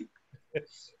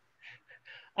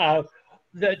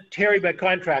 Terry, my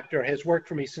contractor, has worked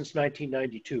for me since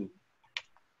 1992.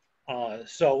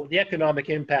 So the economic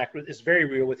impact is very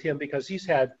real with him because he's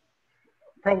had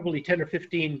probably 10 or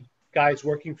 15 guys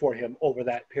working for him over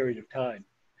that period of time.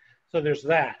 So there's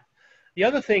that. The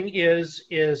other thing is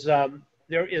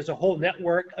there is a whole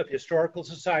network of historical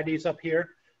societies up here.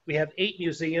 We have 8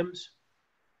 museums.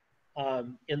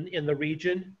 in the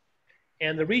region.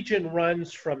 And the region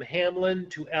runs from Hamlin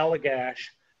to Allagash,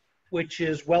 which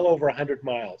is well over 100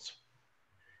 miles.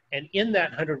 And in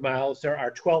that 100 miles, there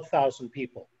are 12,000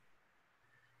 people.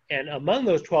 And among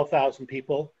those 12,000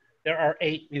 people, there are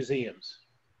 8 museums.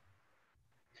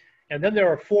 And then there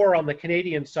are 4 on the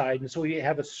Canadian side. And so we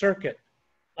have a circuit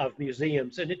of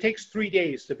museums. And it takes 3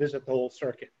 days to visit the whole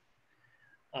circuit.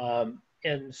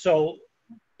 And so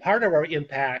part of our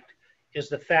impact is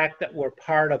the fact that we're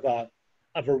part of a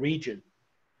region.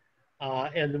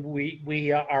 And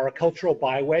we are a cultural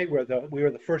byway. We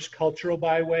were the first cultural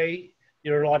byway.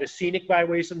 There are a lot of scenic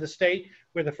byways in the state.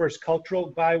 We're the first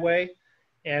cultural byway.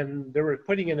 And they're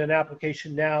putting in an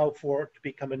application now for it to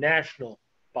become a national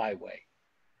byway.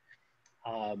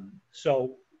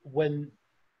 So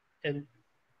and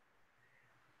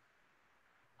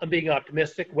I'm being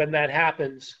optimistic, when that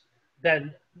happens,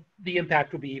 then the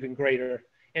impact will be even greater.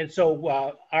 And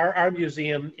so our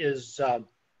museum is,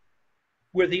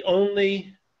 we're the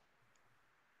only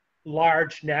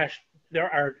large national,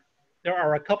 there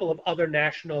are a couple of other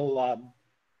national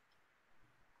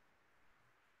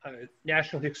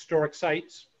national historic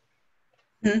sites,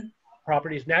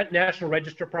 properties, National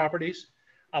Register properties,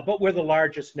 but we're the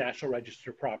largest National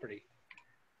Register property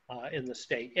in the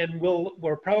state. And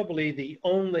we're probably the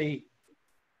only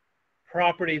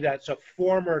property that's a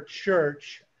former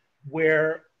church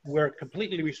where we're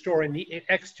completely restoring the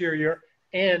exterior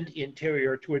and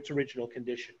interior to its original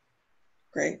condition.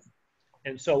 Great.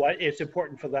 And so it's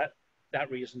important for that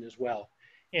reason as well.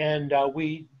 And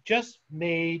we just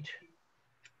made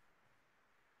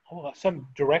some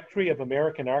directory of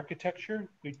American architecture.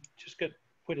 We just got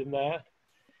put in that.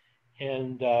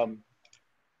 And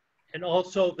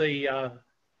also there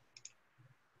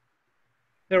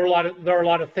are a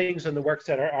lot of things in the works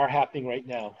that are happening right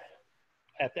now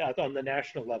on the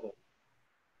national level,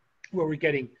 where we're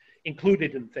getting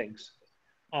included in things.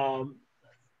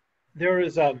 There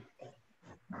is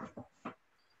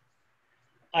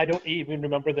I don't even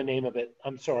remember the name of it.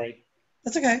 I'm sorry.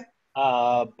 That's okay.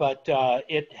 But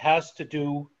it has to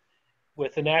do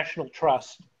with the National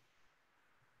Trust,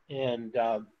 and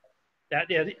that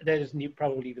isn't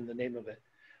probably even the name of it.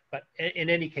 But in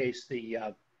any case,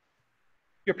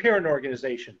 your parent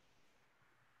organization.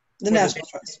 The National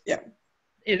Trust, yeah.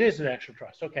 It is a National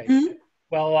Trust, okay. Mm-hmm.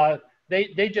 Well,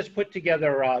 they just put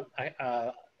together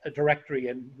a directory,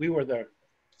 and we were the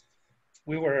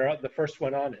first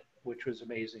one on it, which was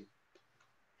amazing.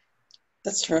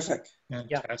 That's terrific.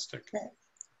 Fantastic. Yeah.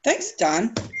 Thanks,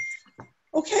 Don.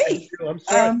 Okay. I'm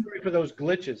sorry for those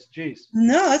glitches. Jeez.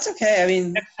 No, that's okay. I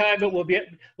mean, next time it will be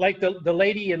like the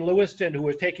lady in Lewiston who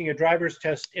was taking a driver's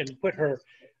test and put her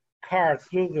car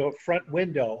through the front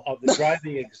window of the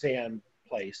driving exam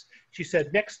place. She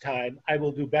said, "Next time I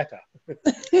will do better." No,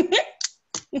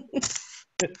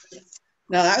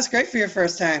 that was great for your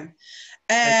first time.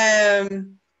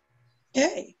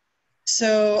 Okay.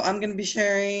 So I'm going to be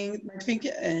sharing my screen,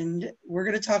 and we're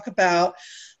going to talk about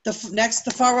the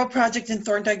Farwell Project in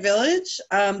Thorndike Village.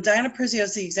 Diana Perzio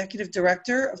is the Executive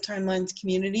Director of Timelines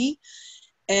Community,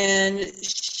 and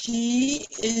she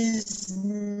is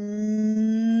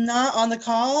not on the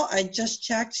call. I just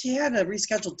checked. She had a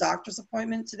rescheduled doctor's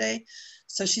appointment today,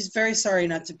 so she's very sorry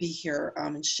not to be here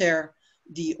and share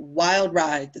the wild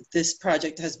ride that this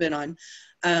project has been on.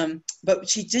 But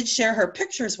she did share her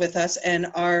pictures with us, and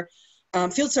our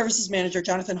Field Services Manager,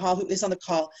 Jonathan Hall, who is on the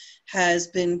call, has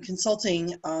been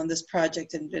consulting on this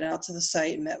project and been out to the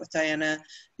site and met with Diana,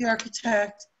 the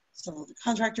architect, some of the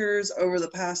contractors over the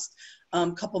past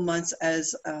couple months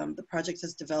as the project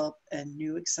has developed and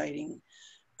new exciting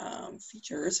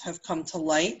features have come to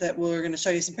light that we're going to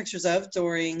show you some pictures of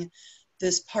during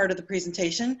this part of the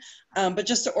presentation. But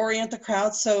just to orient the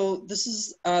crowd, so this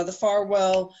is the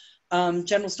Farwell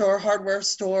general store, hardware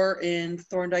store in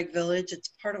Thorndike Village. It's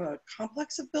part of a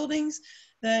complex of buildings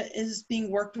that is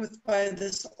being worked with by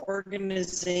this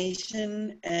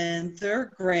organization, and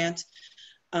their grant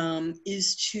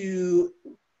is to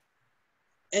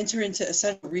enter into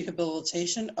essential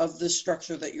rehabilitation of the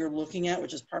structure that you're looking at,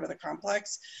 which is part of the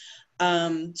complex,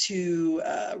 to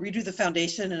redo the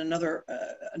foundation and a number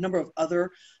of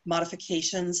other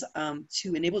modifications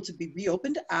to enable it to be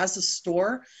reopened as a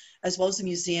store, as well as a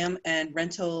museum and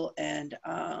rental and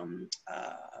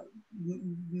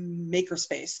maker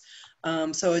space.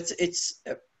 So it's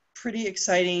a pretty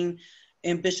exciting,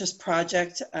 ambitious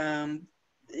project.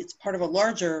 It's part of a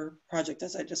larger project,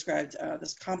 as I described,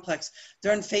 this complex.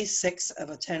 They're in phase 6 of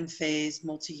a 10-phase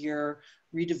multi-year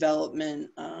redevelopment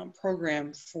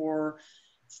program for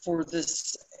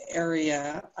this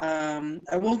area.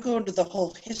 I won't go into the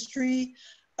whole history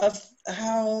of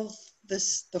how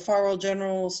the Farwell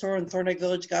General Store in Thorndike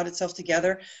Village got itself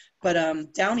together. But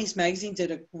Down East Magazine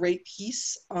did a great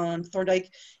piece on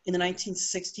Thorndike in the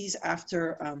 1960s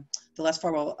after the last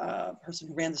Farwell person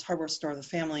who ran this hardware store, the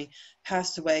family,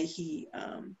 passed away. He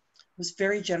was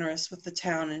very generous with the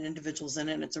town and individuals in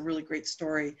it. And it's a really great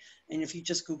story. And if you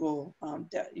just Google,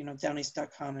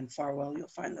 downeast.com and Farwell, you'll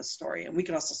find this story. And we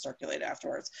can also circulate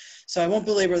afterwards. So I won't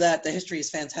belabor that. The history is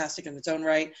fantastic in its own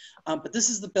right. But this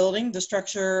is the building, the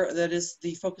structure that is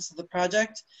the focus of the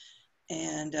project.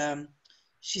 And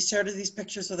she started these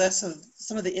pictures with us of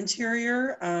some of the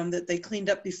interior that they cleaned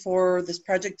up before this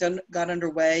project got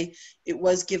underway. It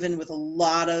was given with a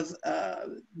lot of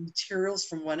materials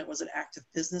from when it was an active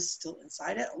business still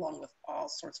inside it, along with all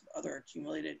sorts of other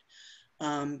accumulated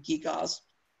gewgaws.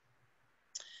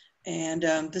 And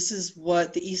this is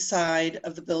what the east side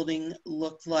of the building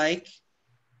looked like.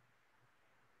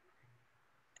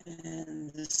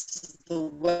 And this is the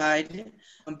wide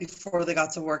before they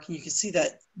got to work, and you can see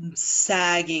that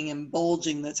sagging and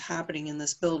bulging that's happening in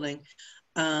this building.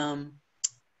 And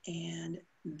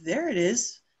there it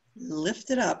is,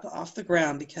 lifted up off the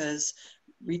ground, because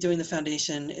redoing the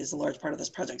foundation is a large part of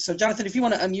this project. So Jonathan, if you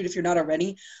want to unmute if you're not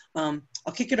already, I'll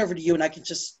kick it over to you and I can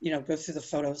just, go through the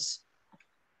photos.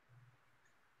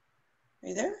 Are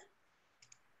you there,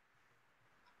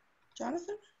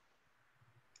 Jonathan?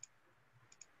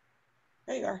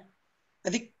 There you are. I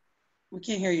think we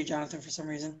can't hear you, Jonathan, for some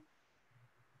reason.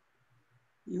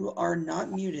 You are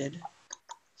not muted,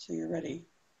 so you're ready.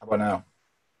 How about now?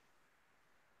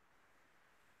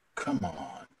 Come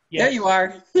on. Yes. There you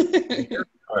are.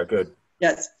 All right, good.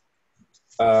 Yes.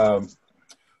 So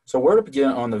where to begin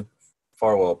on the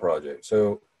Farwell project?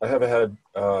 So I have had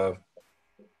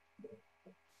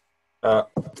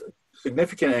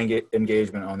significant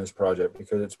engagement on this project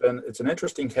because it's an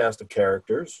interesting cast of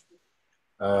characters.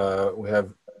 We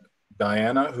have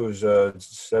Diana, who's a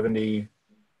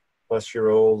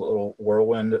 70-plus-year-old little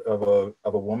whirlwind of a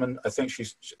woman. I think she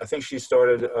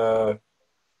started her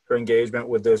engagement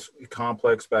with this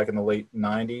complex back in the late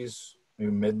 '90s,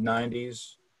 maybe mid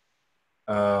 '90s,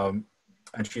 and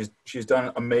she's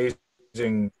done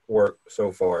amazing work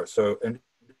so far. So and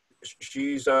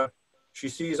she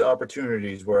sees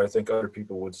opportunities where I think other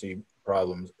people would see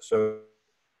problems. So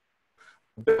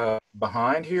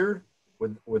behind here,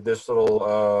 with this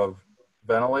little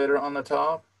ventilator on the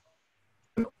top,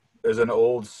 is an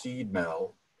old seed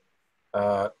mill.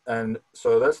 And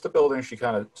so that's the building she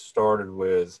kind of started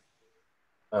with.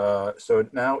 So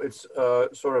now it's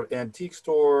sort of antique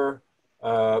store,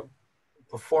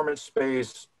 performance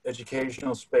space,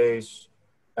 educational space,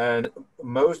 and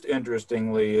most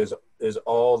interestingly is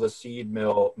all the seed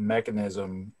mill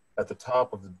mechanism at the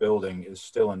top of the building is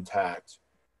still intact.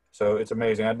 So it's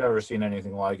amazing. I've never seen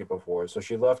anything like it before. So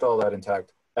she left all that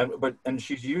intact, and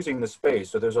she's using the space.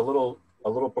 So there's a little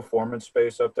performance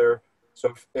space up there.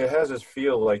 So it has this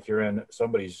feel like you're in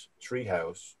somebody's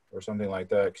treehouse or something like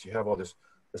that, because you have all this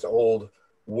old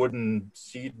wooden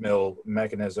seed mill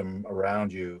mechanism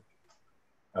around you,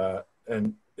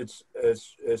 and it's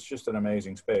just an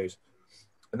amazing space.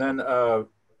 And then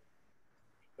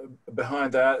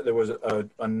behind that, there was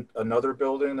another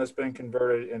building that's been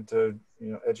converted into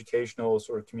educational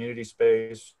sort of community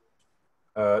space.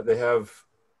 They have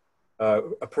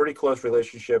a pretty close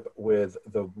relationship with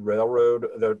the railroad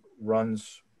that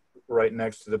runs right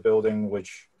next to the building,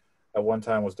 which at one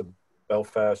time was the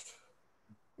Belfast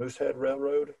Moosehead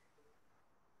Railroad.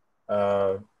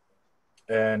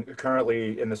 And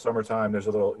currently in the summertime, there's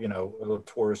a little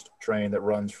tourist train that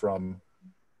runs from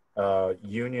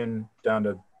Union down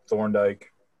to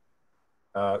Thorndike.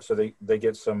 So they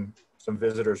get some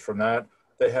visitors from that.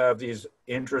 They have these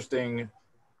interesting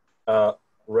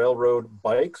railroad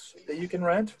bikes that you can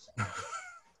rent.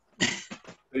 So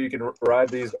you can ride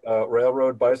these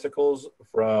railroad bicycles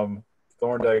from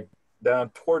Thorndike down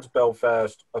towards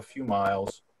Belfast a few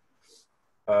miles.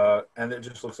 And it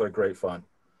just looks like great fun.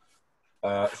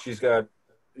 She's got,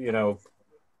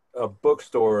 a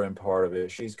bookstore in part of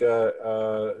it. She's got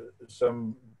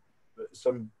some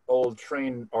old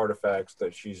train artifacts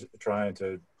that she's trying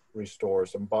to restore,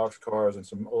 some box cars and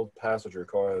some old passenger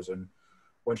cars. And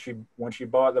when she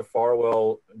bought the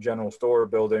Farwell General Store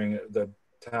building, the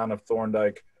town of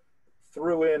Thorndike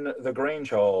threw in the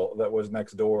Grange Hall that was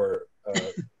next door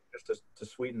just to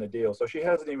sweeten the deal. So she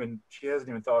hasn't even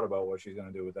thought about what she's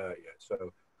going to do with that yet.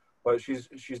 So, but she's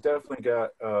definitely got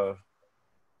the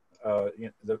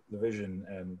vision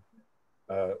and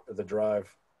the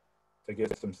drive to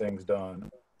get some things done.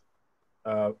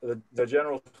 The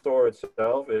general store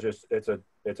itself is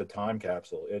it's a time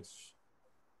capsule.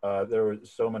 there were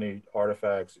so many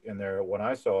artifacts in there when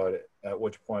I saw it, at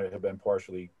which point it had been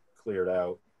partially cleared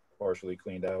out, partially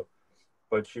cleaned out.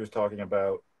 But she was talking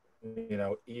about, you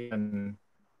know, even,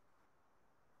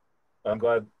 I'm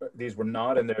glad these were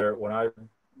not in there when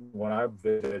I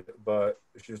visited, but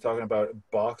she was talking about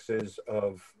boxes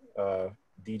of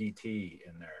DDT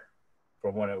in there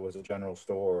from when it was a general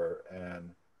store, and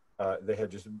they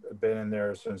had just been in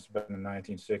there since back in the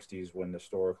 1960s when the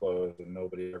store closed, and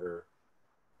nobody ever,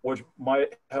 which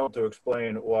might help to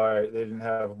explain why they didn't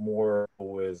have more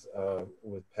with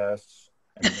pests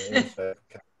and the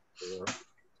insect.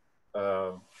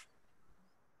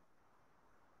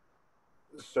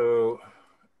 So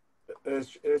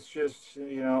it's just,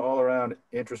 you know, all around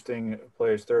interesting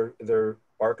place. Their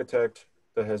architect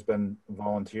that has been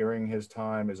volunteering his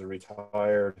time is a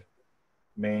retired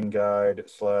Maine guide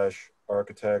 /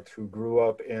 architect who grew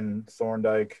up in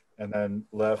Thorndike and then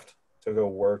left to go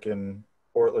work in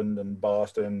Portland and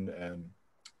Boston, and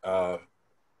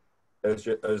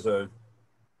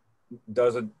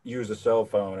doesn't use a cell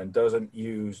phone and doesn't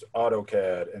use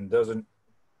AutoCAD and doesn't,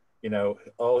 you know,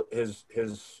 all his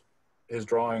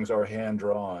drawings are hand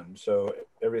drawn, so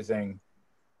everything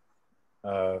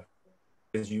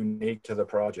is unique to the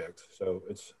project. So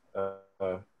it's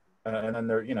and then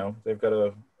they're, you know, they've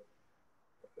got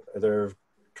their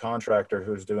contractor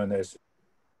who's doing this,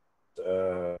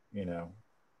 you know,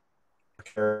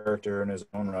 character in his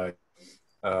own right,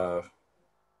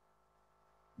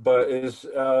 but is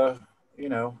you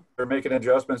know, they're making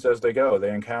adjustments as they go.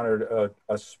 They encountered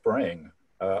a spring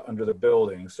under the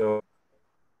building, so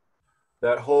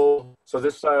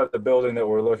this side of the building that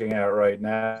we're looking at right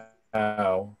now,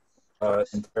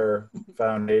 entire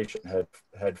foundation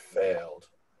had failed.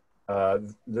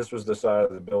 This was the side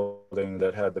of the building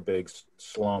that had the big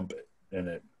slump in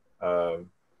it.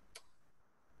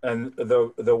 And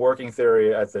the working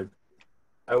theory at the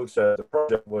outset of the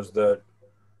project was that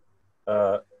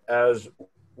as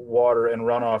water and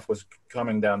runoff was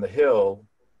coming down the hill,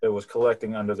 it was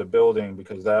collecting under the building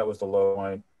because that was the low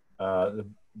point.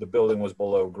 The building was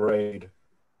below grade,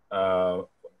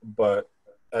 but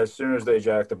as soon as they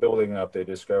jacked the building up, they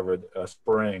discovered a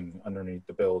spring underneath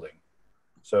the building.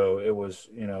 So it was,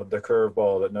 you know, the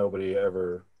curveball that nobody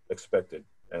ever expected,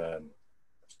 and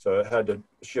so it had to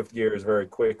shift gears very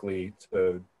quickly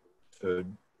to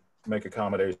make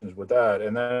accommodations with that.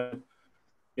 And then,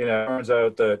 you know, it turns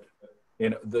out that, you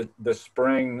know, the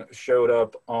spring showed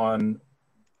up on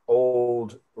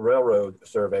old railroad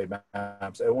survey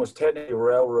maps. It was technically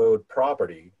railroad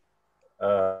property,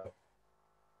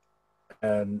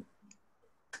 and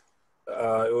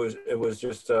it was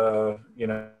just you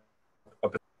know,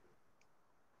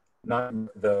 not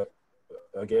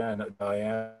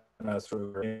Diana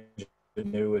through her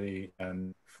ingenuity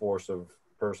and force of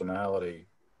personality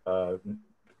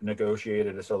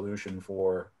negotiated a solution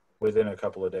for within a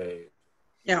couple of days.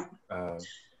 Yeah.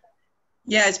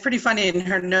 Yeah, it's pretty funny in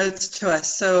her notes to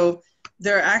us. So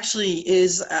there actually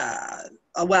is a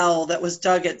well that was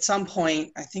dug at some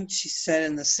point, I think she said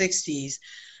in the 60s.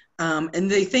 And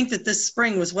they think that this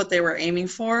spring was what they were aiming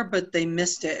for, but they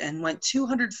missed it and went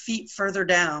 200 feet further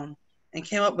down and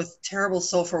came up with terrible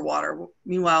sulfur water.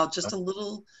 Meanwhile, just a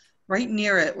little right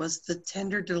near it was the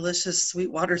tender, delicious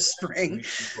Sweetwater spring.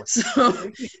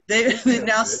 So they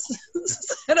now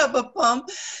set up a pump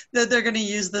that they're going to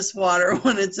use this water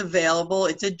when it's available.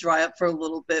 It did dry up for a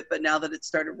little bit, but now that it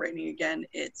started raining again,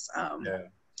 it's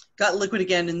got liquid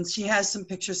again. And she has some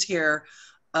pictures here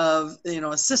of, you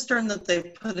know, a cistern that they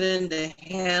put in to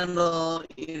handle,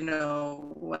 you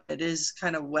know, when it is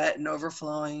kind of wet and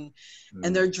overflowing.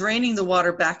 And they're draining the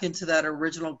water back into that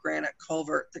original granite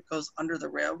culvert that goes under the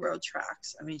railroad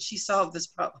tracks. I mean, she solved this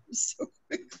problem so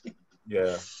quickly.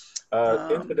 Yeah.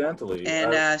 Incidentally,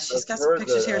 and she's got some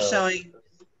pictures here showing.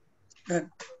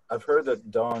 I've heard that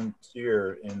Don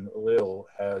Sear in Lille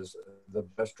has the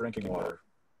best drinking water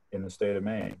in the state of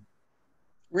Maine.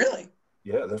 Really?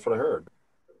 Yeah, that's what I heard.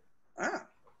 Ah.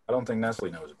 I don't think Nestle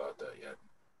knows about that yet.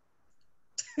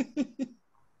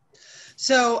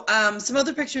 So some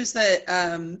other pictures that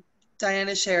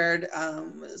Diana shared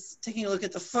was taking a look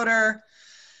at the footer.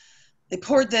 They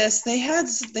poured this. They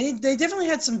definitely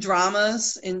had some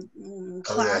dramas and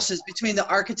clashes between the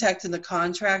architect and the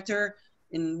contractor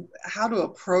in how to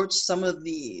approach some of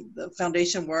the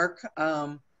foundation work.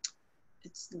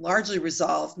 It's largely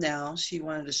resolved now. She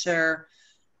wanted to share.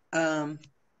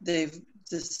 They've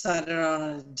decided on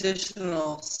an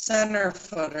additional center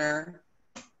footer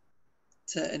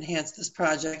to enhance this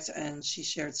project, and she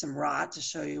shared some rot to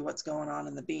show you what's going on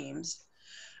in the beams.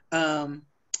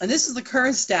 And this is the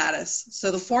current status.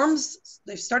 So the forms,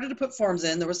 they've started to put forms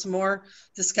in. There was some more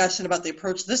discussion about the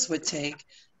approach this would take.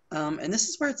 And this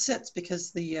is where it sits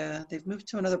because they've moved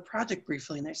to another project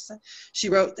briefly. And she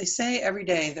wrote, they say every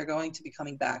day they're going to be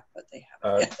coming back, but they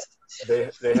haven't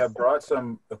yet. They have brought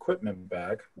some equipment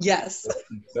back. Yes.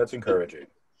 That's encouraging.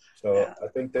 So yeah. I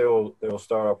think they will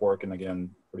start up working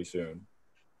again pretty soon.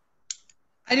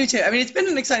 I do too. I mean, it's been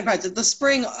an exciting project. The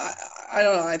spring, I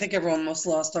don't know. I think everyone almost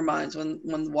lost their minds when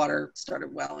the water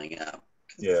started welling up.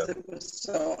 Yeah. It was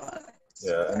so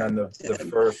yeah, and then the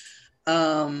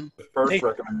first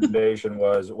recommendation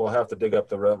was we'll have to dig up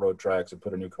the railroad tracks and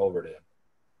put a new culvert in.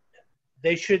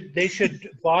 They should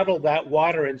bottle that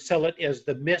water and sell it as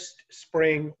the mist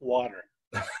spring water.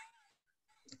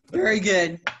 Very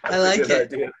good. I like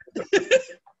it.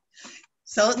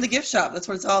 Sell it in the gift shop. That's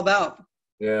what it's all about.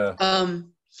 Yeah.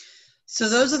 So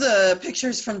those are the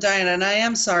pictures from Diana, and I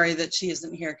am sorry that she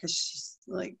isn't here because she's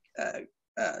like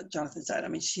Jonathan said. I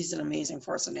mean, she's an amazing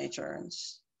force of nature, and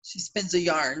she spins a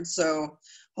yarn. So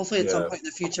hopefully, at some point in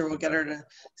the future, we'll get her to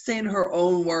say in her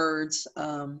own words,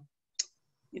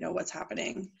 what's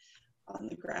happening on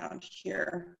the ground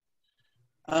here.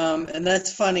 And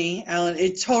that's funny, Alan.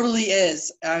 It totally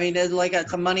is. I mean,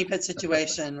 it's a money pit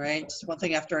situation, right? Just one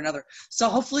thing after another. So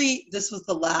hopefully this was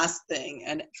the last thing,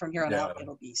 and from here on out,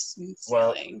 it'll be smooth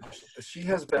sailing. Well, she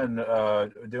has been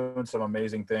doing some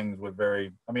amazing things with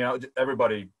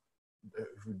everybody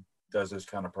who does this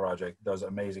kind of project does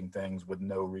amazing things with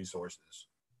no resources,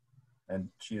 and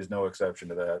she is no exception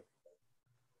to that.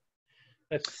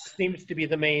 That seems to be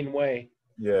the main way.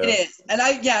 Yeah, it is. And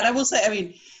I will say, I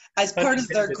mean, as part of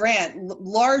their grant,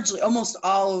 largely, almost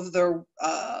all of their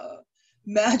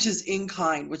matches in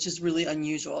kind, which is really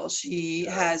unusual. She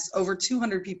has over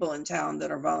 200 people in town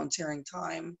that are volunteering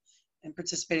time and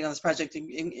participating on this project,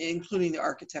 including the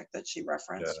architect that she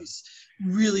referenced. He's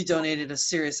really donated a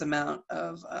serious amount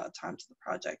of time to the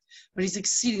project. But he's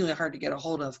exceedingly hard to get a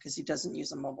hold of because he doesn't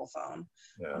use a mobile phone.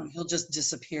 Yeah. He'll just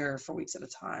disappear for weeks at a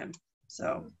time.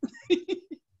 So...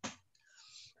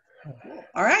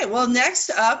 All right. Well,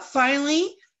 next up,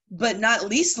 finally, but not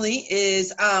leastly, is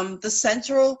the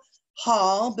Central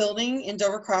Hall building in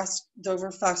Dover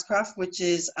Foxcroft, which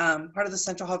is part of the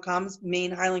Central Hall Commons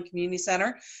Maine Highland Community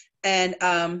Center. And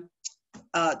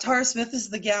Tara Smith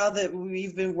is the gal that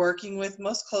we've been working with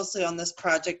most closely on this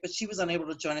project, but she was unable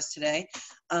to join us today.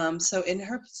 So in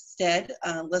her stead,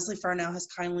 Lesley Fernow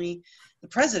the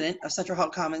president of Central Hall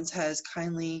Commons, has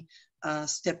kindly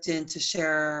stepped in to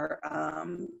share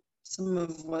some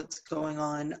of what's going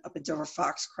on up at Dover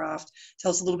Foxcroft. Tell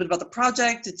us a little bit about the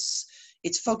project, its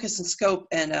focus and scope,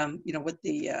 and what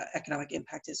the economic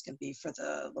impact is going to be for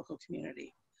the local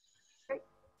community. Great.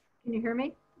 Can you hear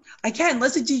me? I can.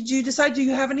 Leslie, did you decide? Do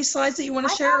you have any slides that you want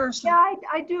to share? Yeah,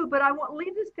 I do, but I want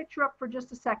leave this picture up for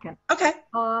just a second. Okay.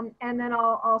 And then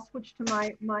I'll switch to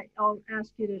my. I'll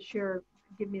ask you to share.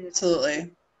 Give me this.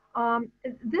 Absolutely.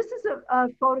 This is a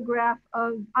photograph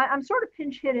of, I'm sort of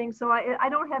pinch hitting, so I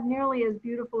don't have nearly as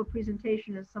beautiful a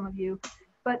presentation as some of you,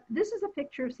 but this is a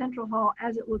picture of Central Hall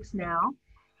as it looks now.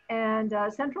 And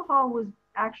Central Hall was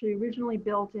actually originally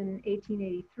built in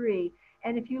 1883.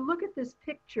 And if you look at this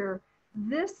picture,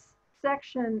 this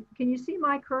section, can you see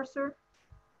my cursor?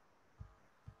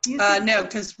 No,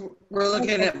 because we're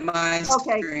looking at my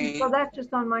screen. Okay, so that's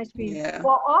just on my screen. Yeah.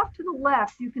 Well, off to the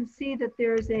left, you can see that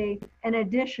there's an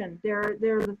addition. There are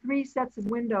the 3 sets of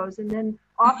windows, and then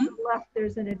off to the left,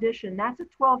 there's an addition. That's a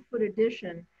 12-foot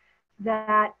addition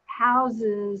that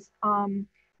houses,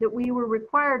 that we were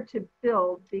required to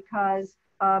build because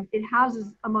it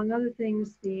houses, among other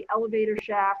things, the elevator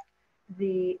shaft,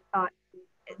 the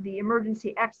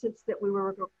emergency exits that we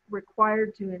were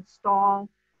required to install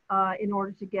in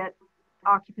order to get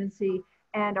occupancy,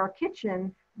 and our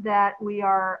kitchen that we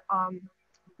are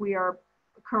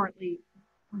currently,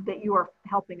 that you are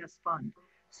helping us fund.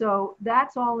 So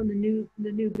that's all in the new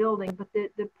building. But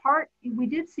the part, we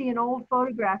did see an old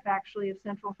photograph actually of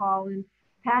Central Hall in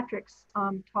Patrick's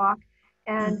talk,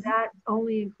 and that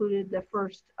only included the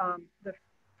first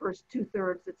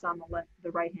 2/3 that's on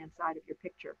the right hand side of your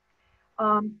picture.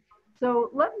 So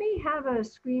let me have a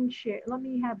screen share. Let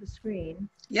me have the screen.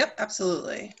 Yep,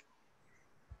 absolutely.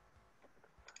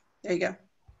 There you go.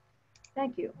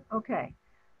 Thank you. Okay.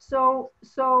 So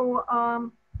let's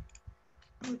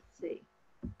see.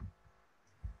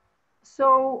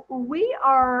 So we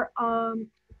are,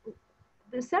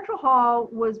 the Central Hall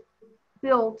was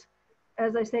built,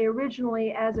 as I say,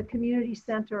 originally as a community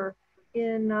center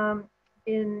in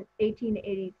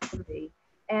 1883.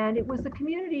 And it was the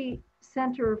community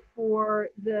center for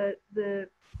the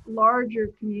larger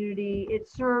community. It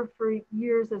served for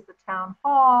years as the town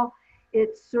hall.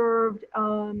 It served,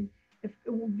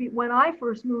 when I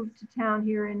first moved to town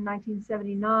here in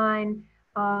 1979,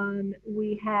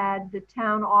 we had the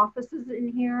town offices in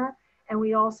here, and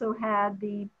we also had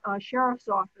the sheriff's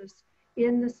office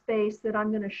in the space that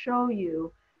I'm going to show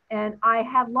you. And I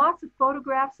had lots of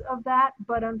photographs of that,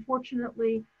 but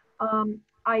unfortunately,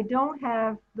 I don't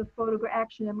have the photograph.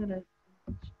 Actually, I'm going to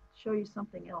show you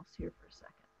something else here for a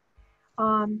second.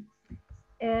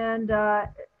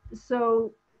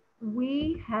 So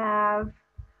we have,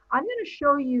 I'm going to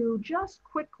show you just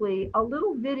quickly a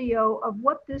little video of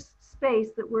what this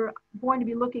space that we're going to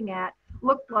be looking at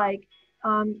looked like.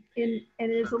 And it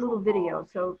is a little video.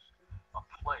 So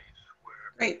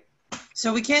Great.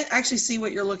 So we can't actually see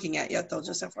what you're looking at yet, though,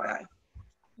 just FYI.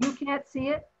 You can't see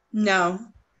it? No.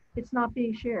 It's not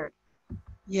being shared.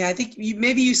 Yeah, I think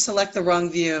maybe you select the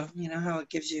wrong view. You know how it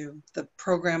gives you the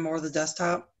program or the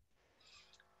desktop?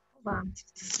 Hold on.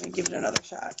 Let me give it another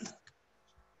shot.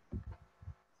 Let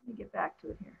me get back to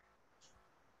it here.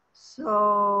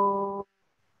 So,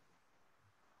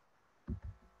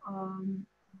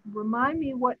 remind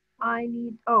me what I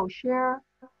need. Oh, share.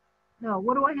 No,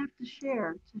 what do I have to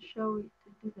share to show, to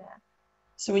do that?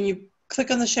 So when you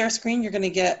click on the share screen, you're going to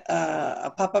get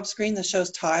a pop-up screen that shows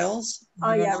tiles.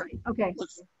 Oh, yeah, right. Okay.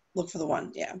 Look for the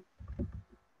one, yeah.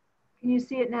 Can you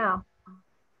see it now?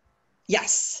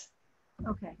 Yes.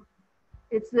 Okay.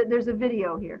 There's a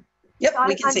video here. Yep,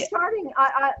 we can see it.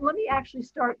 Let me actually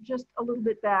start just a little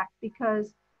bit back,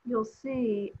 because you'll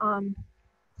see,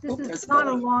 this is not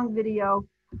a long video,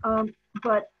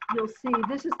 but you'll see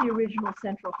this is the original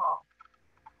Central Hall.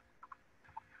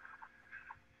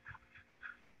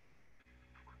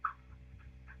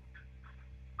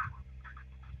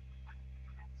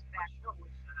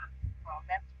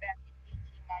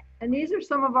 And these are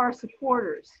some of our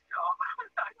supporters.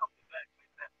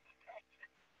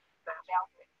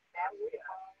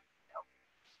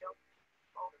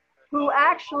 Who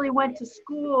actually went to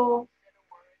school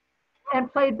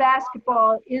and played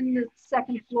basketball in the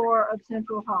second floor of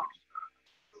Central Hall.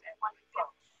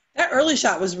 That early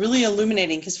shot was really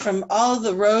illuminating, because from all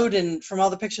the road and from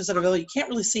all the pictures that are available, you can't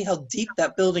really see how deep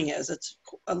that building is. It's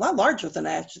a lot larger than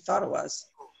I actually thought it was.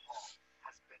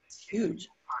 It's huge.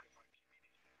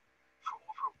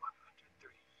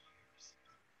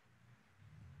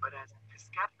 But as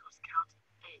Piscataquis County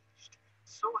aged,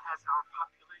 so has our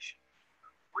population.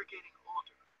 We're getting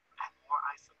older and more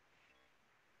isolated.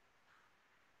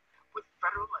 With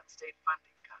federal and state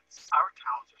funding cuts, our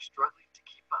towns are struggling to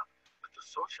keep up with the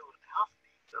social and health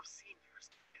needs of seniors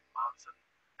in Monson,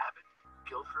 Abbott,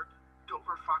 Guilford,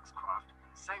 Dover, Foxcroft,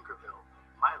 Sangerville,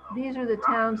 Milo. These are the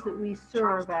towns that we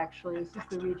serve, actually. This is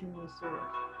the region we serve.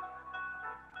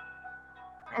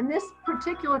 And this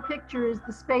particular picture is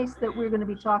the space that we're going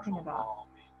to be talking about.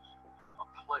 A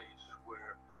place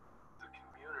where the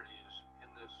communities in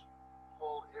this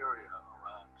whole area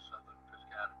around southern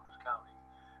Piscataquis County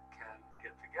can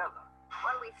get together.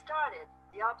 When we started,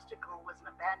 the obstacle was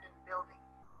an abandoned building.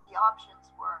 The options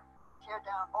were tear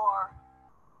down or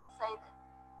save it.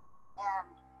 And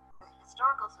the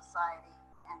Historical Society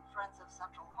and Friends of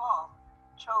Central Hall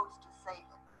chose to save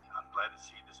it. I'm glad to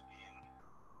see this being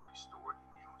restored.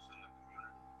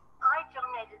 I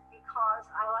donated because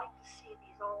I like to see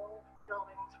these old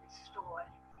buildings restored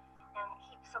and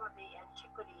keep some of the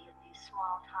antiquity in these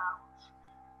small towns.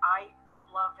 I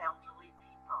love elderly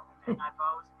people, and I've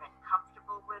always been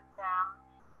comfortable with them,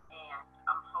 and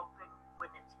I'm hoping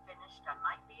when it's finished I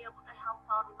might be able to help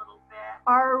out a little bit.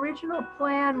 Our original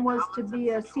plan was to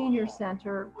be a senior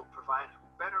center. Will provide a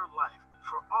better life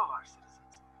for all our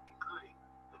citizens, including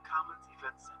the Commons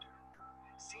Event Center,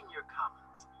 Senior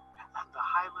Commons, and the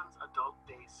Highlands Adult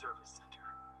Day Service Center.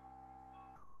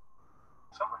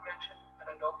 Someone mentioned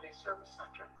an adult day service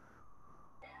center,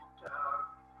 and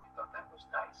we thought that was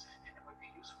nice, and it would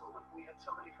be useful if we had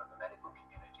somebody from the medical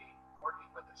community working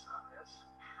with us on this.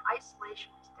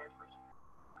 Isolation is deadly.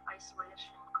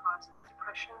 Isolation causes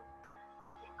depression,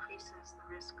 increases the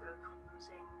risk of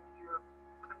losing your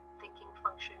thinking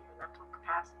function, your mental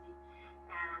capacity,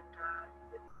 and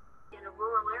in a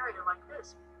rural area like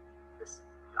this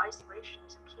isolation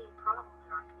is a key problem in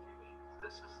our community.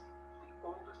 This is the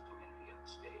oldest community in the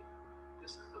state.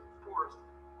 This is the poorest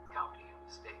county in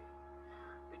the state.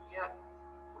 And yet,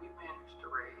 we've managed to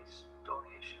raise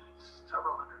donations,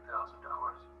 several $100,000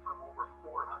 from over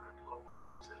 400 local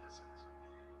citizens,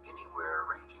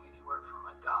 ranging anywhere from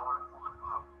 $1 on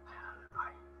up. And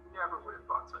I never would have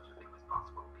thought such a thing was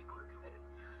possible. People are committed,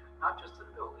 not just to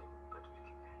the building, but to the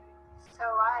community. So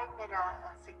I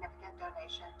a significant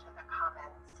donation to the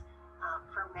Commons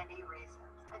for many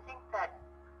reasons. I think that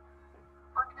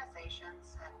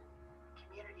organizations and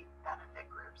community benefit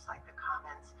groups like the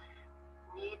Commons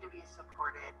need to be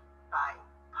supported by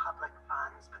public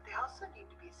funds, but they also need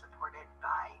to be supported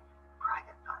by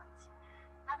private funds.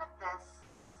 None of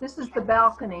this is the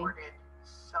balcony. Supported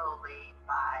solely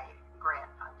by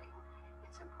grant funding.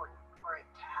 It's important for it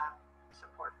to have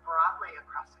support broadly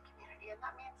across the community, and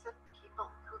that means that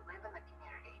people who live in the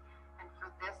community, and for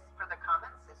the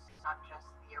Commons, this is not just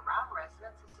the around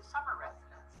residents, it's the summer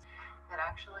residents that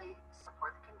actually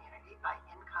support the community by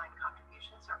in-kind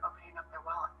contributions or opening up their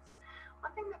wallets.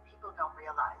 One thing that people don't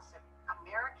realize is that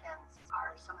Americans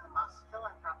are some of the most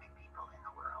philanthropic people in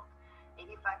the world.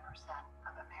 85%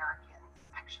 of Americans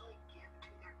actually give to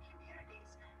their communities,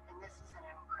 and this is an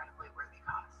incredibly worthy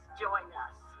cause. Join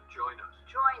us. Join us.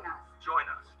 Join us. Join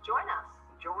us. Join us.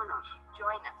 Join us.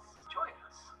 Join us. Join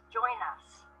us. Join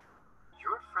us.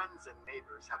 Your friends and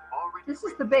neighbors have already This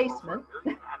is raised the basement.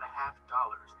 over $1.5 million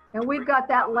And we've to got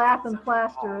that bring lath and Central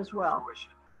plaster Hall as to well.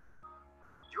 fruition.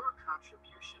 Your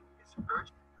contribution is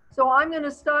urgent. So I'm going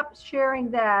to stop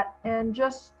sharing that and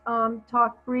just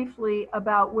talk briefly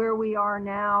about where we are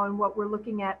now and what we're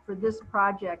looking at for this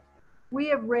project. We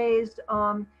have raised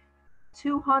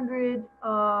 200.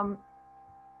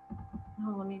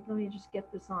 Let me just get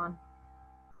this on.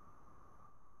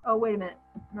 Oh, wait a minute.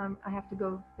 I have to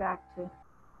go back to.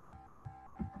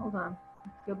 Hold on.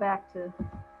 Go back to. There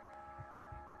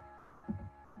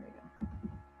you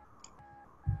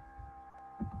go.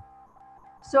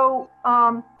 So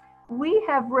we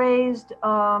have raised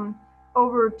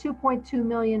over $2.2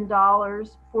 million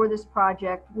for this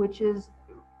project, which has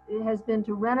been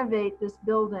to renovate this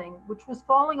building, which was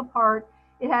falling apart.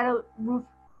 It had a roof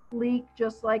leak,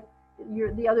 just like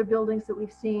the other buildings that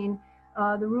we've seen.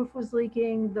 The roof was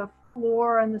leaking. The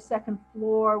floor on the second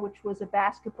floor, which was a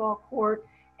basketball court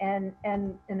and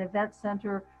an event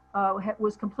center,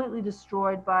 was completely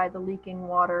destroyed by the leaking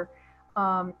water.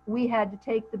 We had to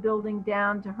take the building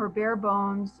down to her bare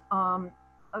bones.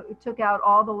 It took out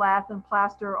all the lath and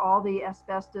plaster, all the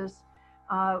asbestos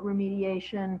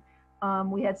remediation.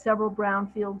 We had several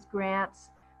brownfields grants.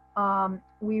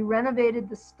 We renovated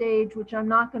the stage, which I'm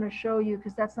not going to show you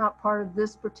because that's not part of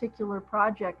this particular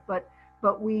project, but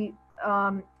we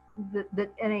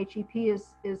that NHEP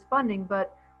is funding,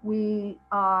 but we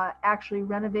actually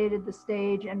renovated the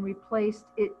stage and replaced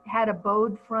it. Had a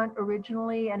bowed front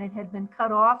originally, and it had been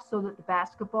cut off so that the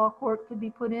basketball court could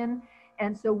be put in.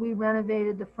 And so we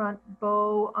renovated the front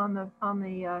bow on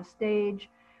the stage.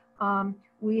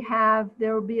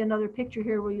 There will be another picture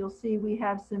here where you'll see we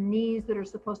have some knees that are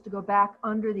supposed to go back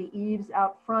under the eaves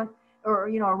out front, or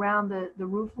around the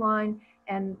roof line.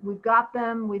 And we've got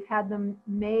them. We've had them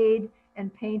made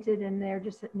and painted, and they're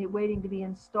just waiting to be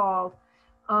installed.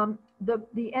 The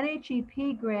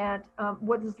NHEP grant,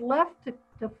 what is left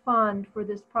to fund for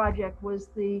this project was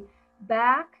the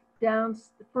back down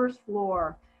the first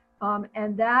floor.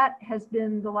 And that has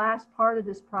been the last part of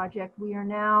this project. We are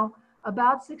now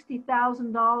about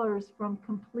 $60,000 from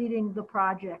completing the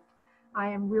project. I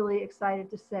am really excited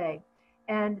to say.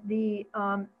 And the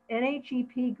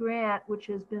NHEP grant, which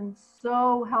has been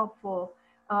so helpful,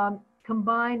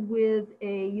 combined with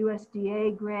a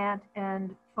USDA grant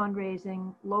and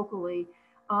fundraising locally,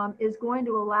 is going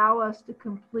to allow us to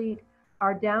complete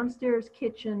our downstairs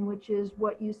kitchen, which is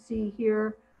what you see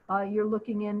here. You're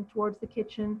looking in towards the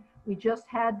kitchen. We just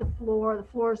had the floor. The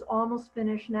floor is almost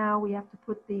finished now. We have to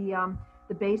put the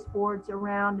baseboards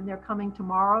around, and they're coming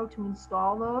tomorrow to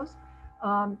install those.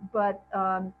 But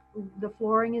the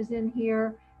flooring is in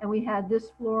here, and we had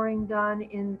this flooring done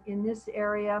in this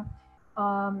area.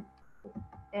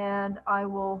 And I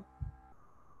will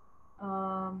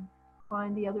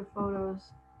find the other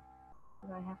photos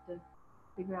that I have to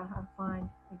figure out how to find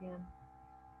again.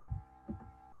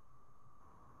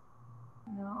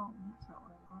 No, that's not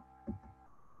what I want.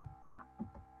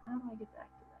 How do I get back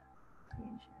to that?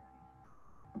 Screen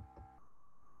sharing.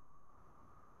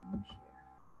 Screen share.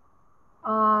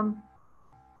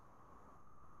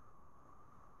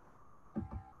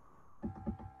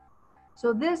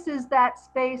 So this is that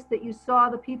space that you saw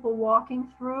the people walking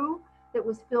through that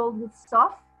was filled with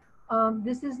stuff.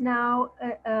 This is now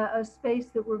a space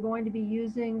that we're going to be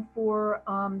using for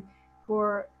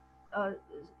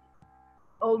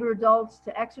older adults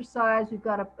to exercise. We've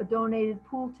got a donated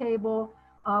pool table.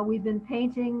 We've been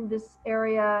painting this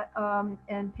area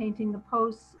and painting the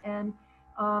posts, and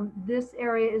this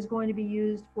area is going to be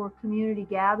used for community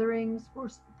gatherings,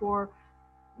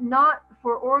 not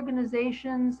for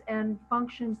organizations and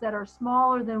functions that are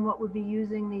smaller than what would be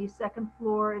using the second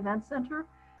floor event center.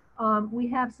 We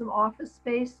have some office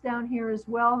space down here as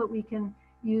well that we can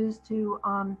use to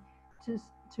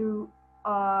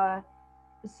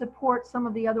support some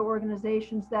of the other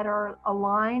organizations that are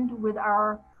aligned with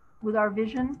our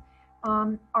vision.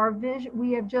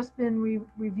 We have just been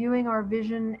reviewing our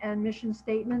vision and mission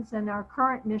statements, and our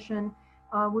current mission,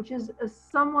 which is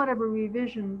somewhat of a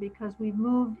revision because we've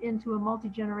moved into a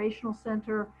multi-generational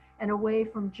center and away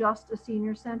from just a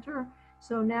senior center.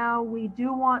 So now we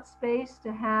do want space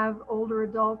to have older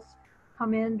adults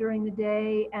come in during the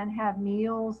day and have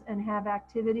meals and have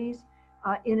activities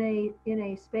in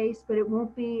a space, but it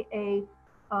won't be an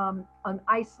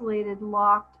isolated,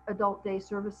 locked adult day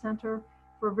service center.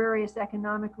 For various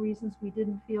economic reasons, we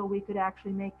didn't feel we could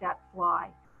actually make that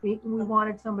fly. We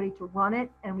wanted somebody to run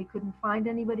it, and we couldn't find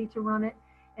anybody to run it.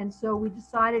 And so we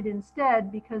decided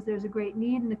instead, because there's a great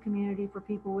need in the community for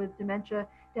people with dementia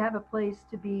to have a place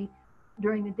to be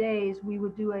during the days, we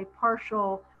would do a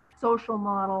partial social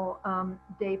model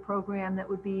day program that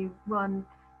would be run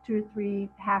 2 or 3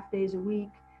 half days a week,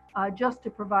 just to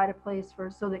provide a place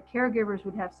so that caregivers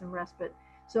would have some respite.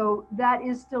 So that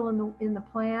is still in the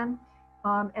plan.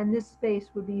 And this space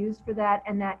would be used for that,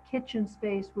 and that kitchen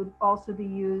space would also be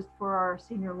used for our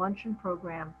senior luncheon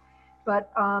program.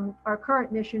 But our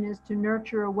current mission is to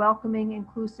nurture a welcoming,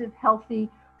 inclusive, healthy,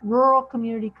 rural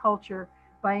community culture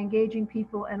by engaging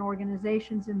people and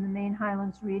organizations in the Maine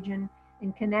Highlands region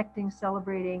in connecting,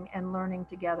 celebrating, and learning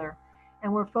together.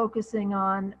 And we're focusing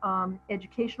on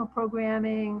educational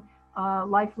programming,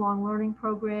 lifelong learning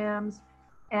programs,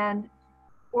 and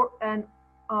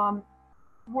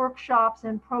workshops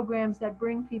and programs that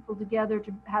bring people together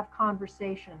to have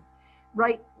conversation.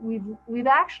 Right, we've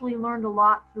actually learned a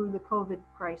lot through the COVID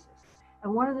crisis.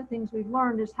 And one of the things we've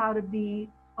learned is how to be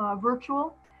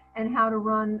virtual and how to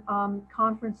run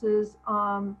conferences,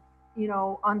 on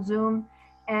Zoom.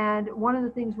 And one of the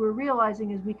things we're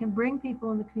realizing is we can bring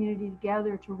people in the community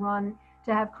together to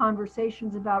have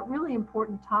conversations about really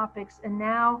important topics. And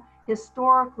now,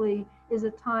 historically, is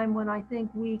a time when I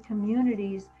think we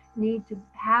communities need to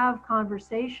have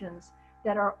conversations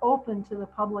that are open to the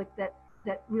public, that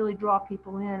really draw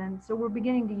people in. And so we're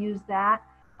beginning to use that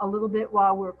a little bit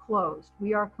while we're closed.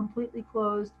 We are completely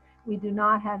closed. We do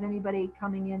not have anybody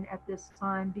coming in at this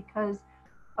time because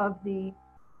of the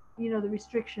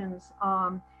restrictions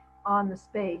on the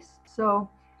space. So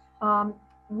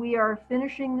we are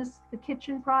finishing the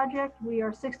kitchen project. We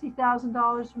are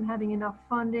 $60,000 from having enough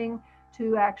funding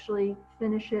to actually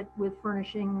finish it with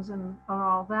furnishings and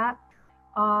all that.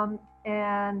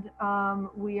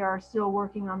 We are still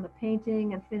working on the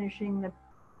painting and finishing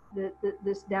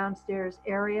this downstairs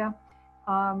area.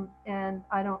 And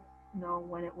I don't know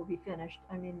when it will be finished.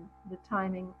 I mean, the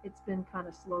timing, it's been kind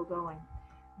of slow going.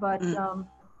 But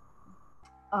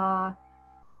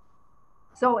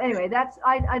so anyway,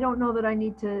 I don't know that I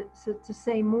need to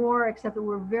say more, except that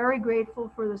we're very grateful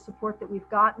for the support that we've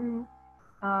gotten.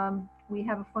 We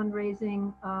have a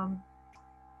fundraising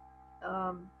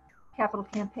capital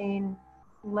campaign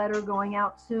letter going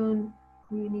out soon.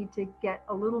 We need to get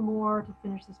a little more to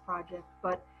finish this project,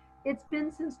 but it's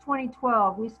been since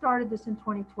 2012. We started this in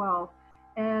 2012,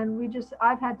 and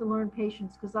I've had to learn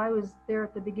patience because I was there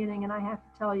at the beginning, and I have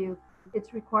to tell you,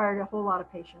 it's required a whole lot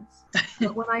of patience.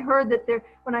 But when I heard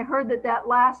that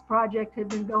last project had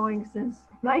been going since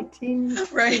right.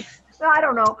 I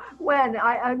don't know when,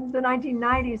 the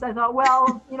 1990s, I thought,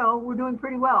 well, we're doing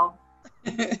pretty well.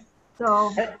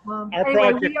 So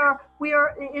anyway, we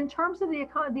are in terms of the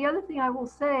other thing I will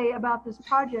say about this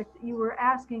project, you were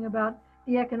asking about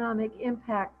the economic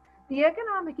impact. The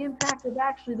economic impact of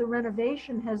actually the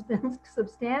renovation has been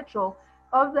substantial.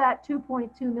 Of that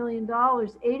 $2.2 million,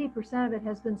 80% of it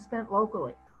has been spent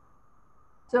locally.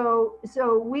 So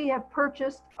we have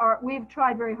we've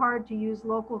tried very hard to use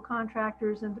local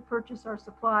contractors and to purchase our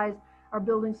supplies, our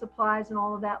building supplies and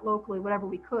all of that locally, whatever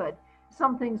we could.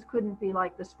 Some things couldn't be,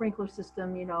 like the sprinkler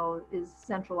system, is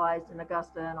centralized in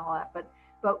Augusta and all that.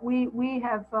 But we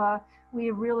have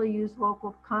really used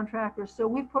local contractors. So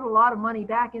we've put a lot of money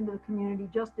back into the community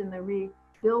just in the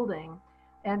rebuilding,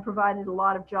 and provided a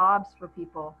lot of jobs for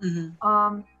people.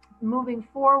 Mm-hmm. Moving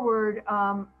forward,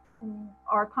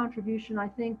 our contribution, I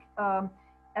think,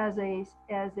 as a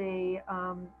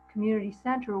community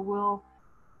center will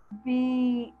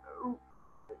be.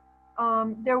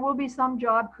 There will be some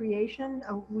job creation.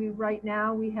 Right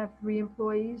now we have 3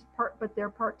 employees, but they're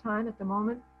part-time at the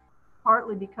moment,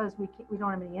 partly because we don't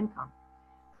have any income.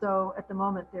 So at the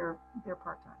moment they're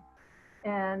part-time,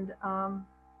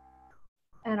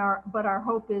 but our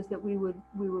hope is that we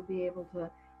would be able to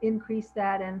increase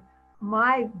that. And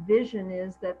my vision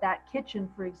is that that kitchen,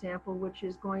 for example, which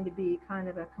is going to be kind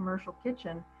of a commercial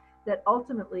kitchen, that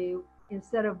ultimately,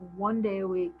 instead of 1 day a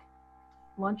week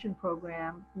luncheon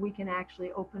program, we can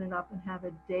actually open it up and have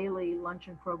a daily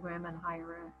luncheon program and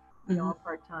hire a, a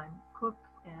part-time cook,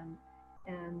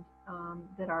 and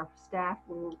that our staff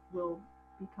will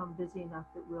become busy enough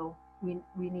that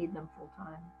we need them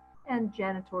full-time, and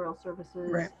janitorial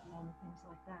services and things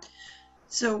like that.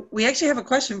 So we actually have a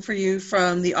question for you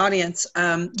from the audience.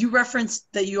 You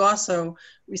referenced that you also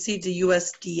received a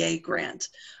USDA grant.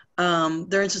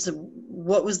 They're interested.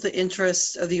 What was the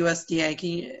interest of the USDA? Can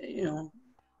you,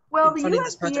 well, the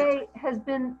USDA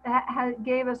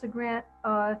gave us a grant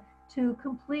to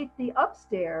complete the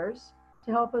upstairs,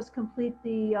 to help us complete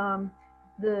the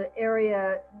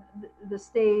area, the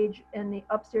stage and the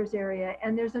upstairs area.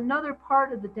 And there's another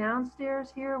part of the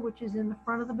downstairs here, which is in the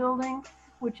front of the building,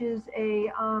 which is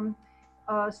a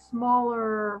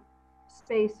smaller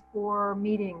space for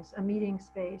meetings, a meeting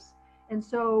space. And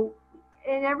so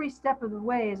in every step of the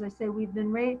way, as I say, we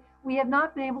have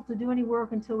not been able to do any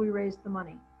work until we raised the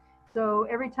money. So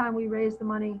every time we raise the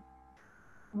money,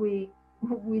 we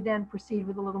then proceed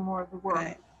with a little more of the work.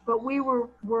 Right. But we were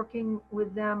working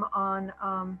with them on,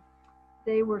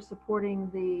 they were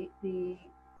supporting the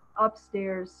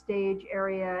upstairs stage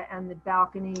area and the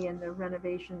balcony and the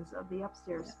renovations of the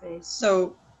upstairs space.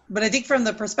 So, but I think from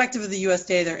the perspective of the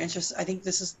USDA, they're interested. I think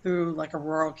this is through like a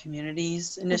rural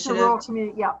communities initiative. It's a rural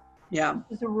community, yeah. Yeah.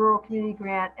 It's a rural community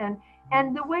grant.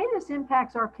 And the way this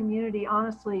impacts our community,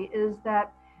 honestly, is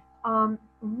that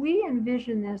we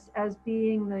envision this as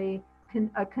being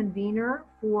a convener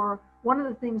for, one of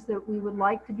the things that we would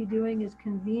like to be doing is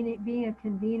being a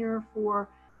convener for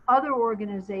other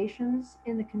organizations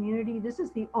in the community. This is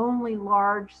the only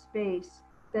large space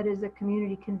that is a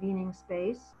community convening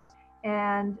space.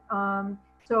 And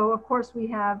so of course we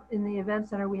have, in the event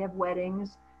center, we have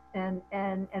weddings and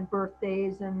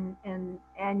birthdays and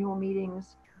annual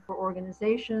meetings for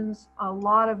organizations. A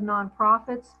lot of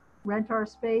nonprofits rent our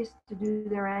space to do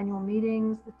their annual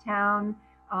meetings. The town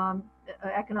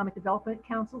Economic Development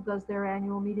Council does their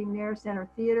annual meeting there. Center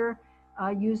Theater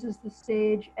uses the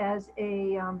stage as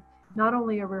a not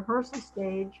only a rehearsal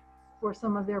stage for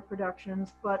some of their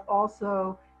productions, but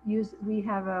also use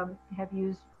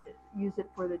it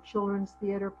for the children's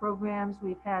theater programs.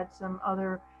 We've had some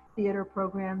other theater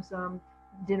programs.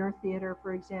 Dinner theater,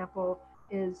 for example,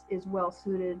 is well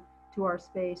suited to our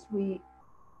space.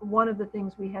 One of the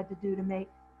things we had to do to make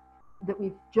that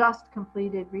we've just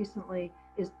completed recently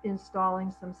is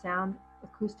installing some sound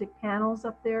acoustic panels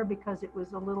up there, because it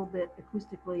was a little bit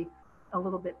acoustically a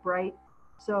little bit bright.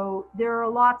 So there are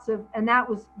lots of, and that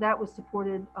was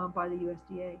supported by the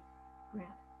USDA grant,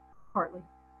 partly.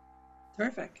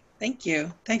 Terrific. Thank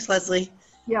you. Thanks, Lesley.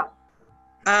 Yeah.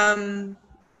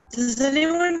 Does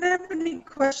anyone have any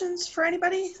questions for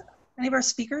anybody? Any of our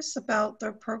speakers about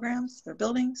their programs, their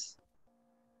buildings,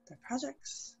 their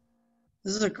projects?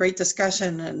 This is a great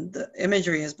discussion, and the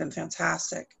imagery has been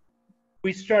fantastic.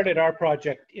 We started our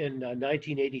project in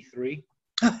 1983.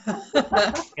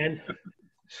 And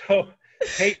so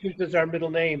Patience is our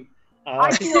middle name.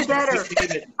 I feel better.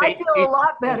 I feel a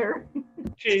lot better.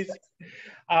 Jeez.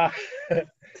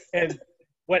 And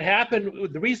what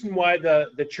happened, the reason why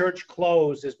the church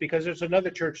closed is because there's another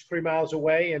church 3 miles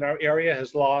away, and our area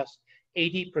has lost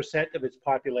 80% of its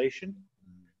population,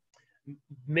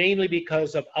 mainly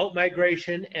because of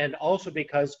outmigration, and also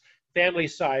because family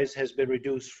size has been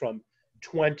reduced from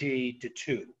 20 to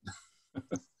 2.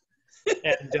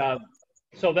 And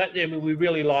so that, I mean, we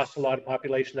really lost a lot of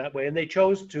population that way. And they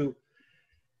chose to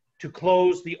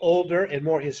close the older and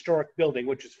more historic building,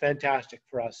 which is fantastic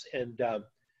for us. And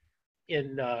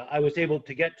I was able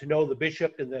to get to know the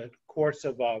bishop in the course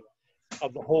of the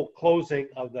whole closing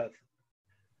of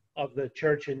the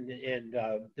church, and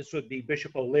this would be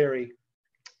Bishop O'Leary.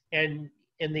 And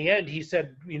in the end, he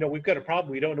said, you know, we've got a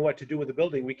problem. We don't know what to do with the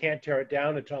building. We can't tear it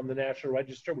down. It's on the National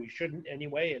Register. We shouldn't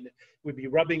anyway. And we'd be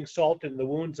rubbing salt in the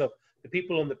wounds of the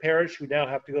people in the parish who now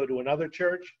have to go to another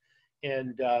church.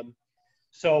 And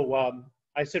so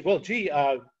I said, well, gee,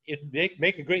 it'd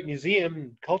make a great museum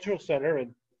and cultural center,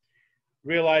 and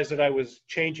realized that I was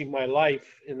changing my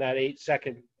life in that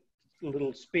 8-second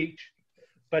little speech.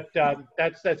 But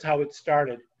that's how it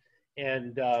started.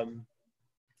 And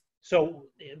so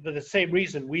for the same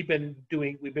reason, we've been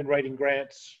writing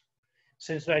grants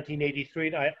since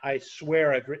 1983. And I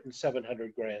swear I've written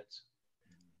 700 grants,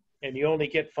 and you only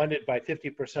get funded by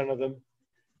 50% of them.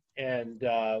 And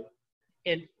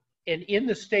in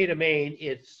the state of Maine,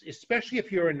 it's, especially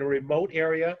if you're in a remote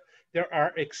area, there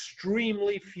are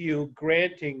extremely few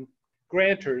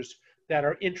grantors that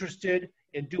are interested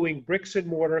in doing bricks and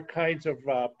mortar kinds of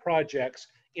projects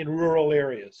in rural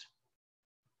areas.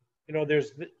 You know,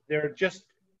 there are just,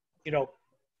 you know,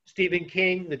 Stephen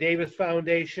King, the Davis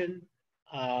Foundation,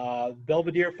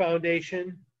 Belvedere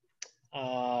Foundation,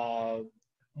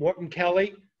 Morton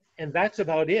Kelly, and that's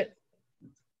about it.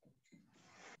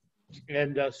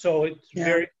 And so it's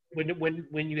very,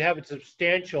 when you have a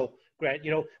substantial grant,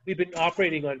 you know, we've been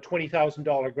operating on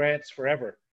 $20,000 grants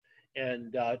forever.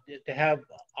 And to have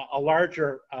a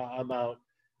larger amount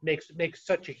makes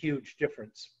such a huge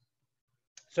difference.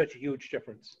 Such a huge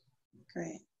difference.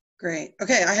 Great, great.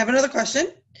 Okay, I have another question.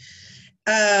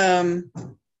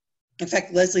 In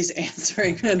fact, Leslie's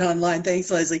answering it online. Thanks,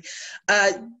 Lesley.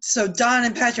 So Don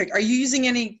and Patrick, are you using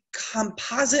any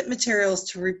composite materials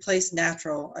to replace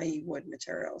natural, i.e. wood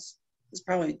materials? This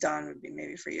probably, Don, would be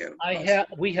maybe for you.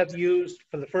 We have used,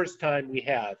 for the first time we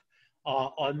have,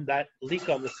 on that leak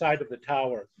on the side of the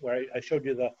tower, where I showed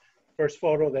you the first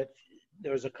photo, that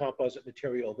there was a composite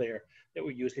material there that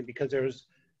we're using, because there's,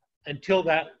 until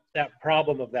that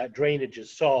problem of that drainage is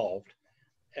solved,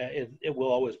 it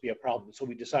will always be a problem. So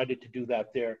we decided to do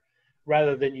that there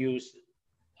rather than use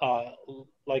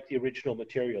like the original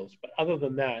materials. But other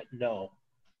than that, no.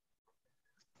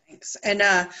 Thanks. And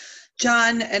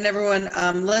John and everyone,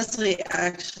 Lesley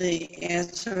actually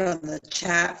answered on the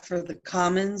chat for the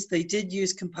Commons. They did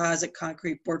use composite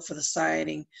concrete board for the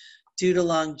siding due to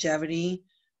longevity.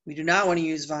 We do not want to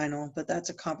use vinyl, but that's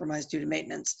a compromise due to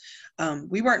maintenance.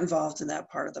 We weren't involved in that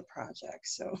part of the project,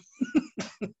 so.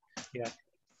 Yeah.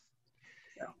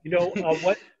 You know,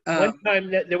 one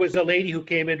time there was a lady who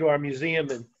came into our museum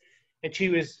and she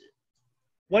was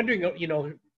wondering, you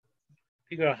know,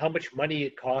 how much money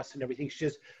it costs and everything. She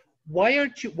says, why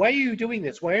are you doing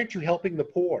this? Why aren't you helping the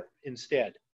poor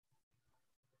instead?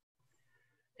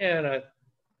 And I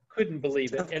couldn't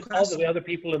believe it. And all the other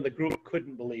people in the group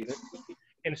couldn't believe it.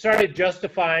 And started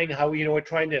justifying how, you know, we're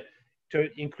trying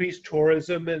to increase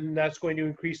tourism and that's going to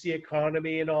increase the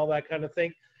economy and all that kind of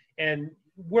thing. And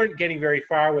weren't getting very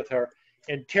far with her.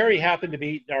 And Terry happened to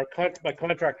be, my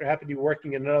contractor happened to be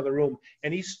working in another room,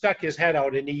 and he stuck his head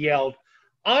out and he yelled,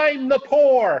 "I'm the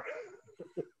poor."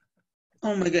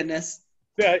 Oh my goodness.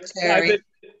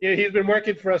 He's been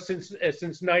working for us since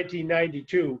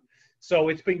 1992. So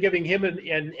it's been giving him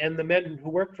and the men who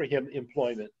work for him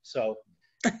employment. So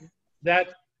that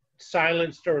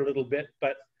silenced her a little bit.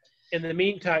 But in the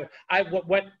meantime,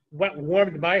 what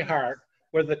warmed my heart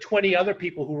were the 20 other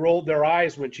people who rolled their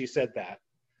eyes when she said that.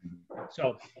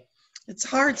 So it's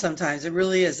hard sometimes. It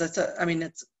really is. I mean,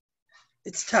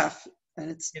 it's tough, and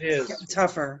it is getting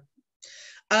tougher.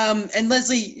 And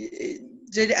Lesley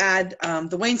did add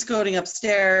the wainscoting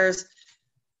upstairs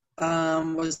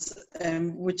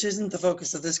which isn't the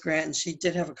focus of this grant, and she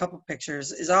did have a couple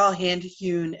pictures, is all hand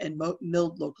hewn and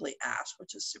milled locally ash,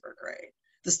 which is super great.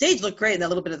 The stage looked great in that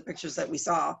little bit of the pictures that we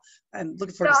saw. I'm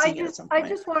looking forward to seeing it at some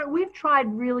point. We've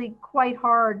tried really quite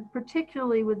hard,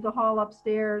 particularly with the hall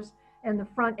upstairs and the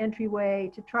front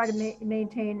entryway, to try to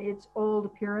maintain its old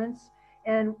appearance.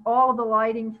 And all of the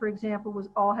lighting, for example,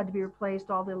 had to be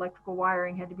replaced. All the electrical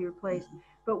wiring had to be replaced.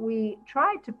 But we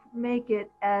tried to make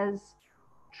it as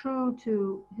true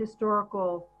to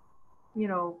historical, you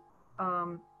know,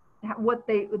 what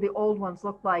the old ones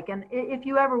look like. And if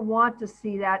you ever want to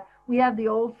see that, we have the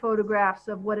old photographs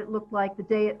of what it looked like the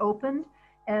day it opened.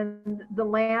 And the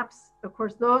lamps, of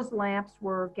course, those lamps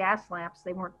were gas lamps.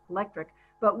 They weren't electric.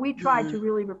 But we tried to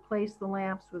really replace the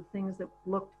lamps with things that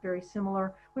looked very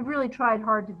similar. We've really tried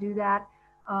hard to do that.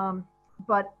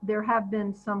 But there have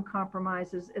been some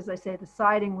compromises. As I say, the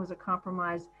siding was a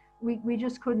compromise. We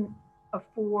just couldn't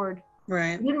afford.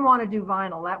 Right. We didn't want to do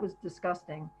vinyl. That was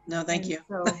disgusting. No, thank you.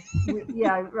 So,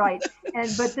 yeah, right.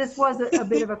 But this was a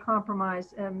bit of a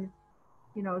compromise,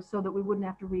 you know, so that we wouldn't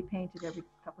have to repaint it every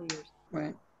couple of years.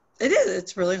 Right. It is.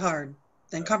 It's really hard.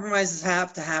 And compromises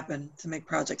have to happen to make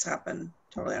projects happen.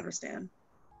 Totally understand.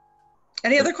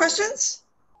 Any other questions?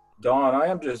 Dawn, I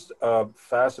am just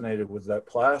fascinated with that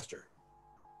plaster.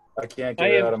 I can't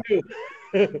get it out of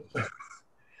my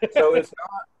So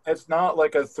it's not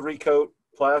like a 3-coat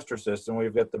plaster system.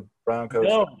 We've got the brown coat.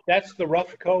 No, that's the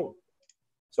rough coat.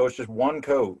 So it's just one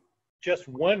coat. Just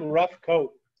one rough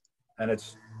coat. And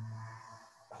it's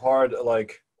hard,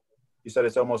 like you said,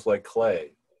 it's almost like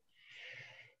clay.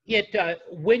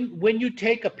 When you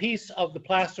take a piece of the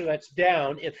plaster that's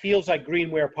down, it feels like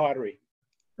greenware pottery.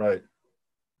 Right.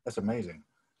 That's amazing.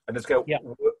 And it's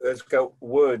got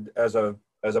wood as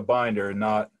a binder, and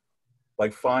not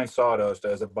like fine sawdust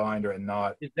as a binder, and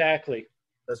not exactly.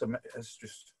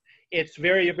 It's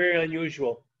very, very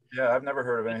unusual. Yeah, I've never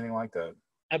heard of anything like that.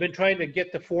 I've been trying to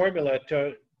get the formula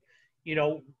to, you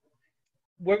know,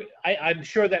 I'm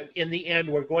sure that in the end,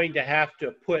 we're going to have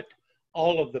to put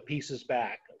all of the pieces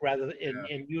back rather than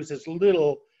and use as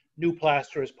little new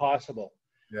plaster as possible.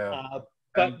 Yeah.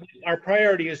 But our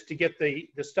priority is to get the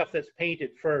stuff that's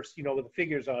painted first, you know, with the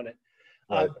figures on it.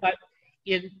 Right. But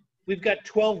we've got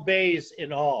 12 bays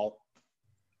in all,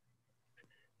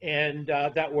 and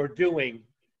that we're doing,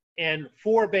 and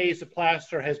 4 bays of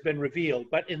plaster has been revealed.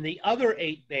 But in the other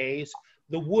 8 bays,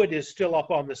 the wood is still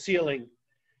up on the ceiling.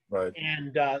 Right.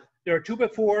 And there are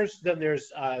 2x4s, then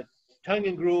there's tongue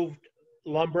and grooved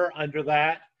lumber under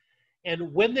that.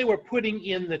 And when they were putting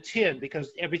in the tin,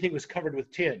 because everything was covered with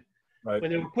tin, Right.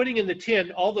 when they were putting in the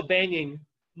tin, all the banging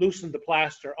loosened the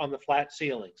plaster on the flat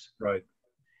ceilings. Right.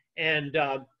 And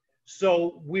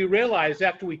so we realized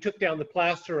after we took down the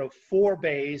plaster of 4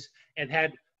 bays and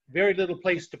had very little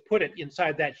place to put it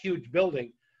inside that huge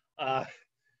building,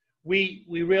 we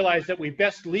realized that we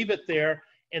best leave it there.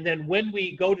 And then when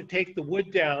we go to take the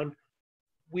wood down,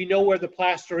 we know where the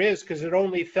plaster is because it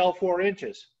only fell 4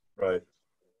 inches. Right.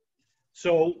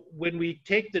 So when we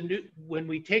take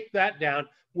that down,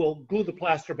 we'll glue the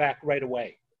plaster back right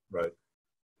away. Right.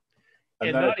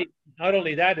 And not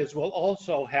only that is we'll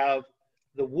also have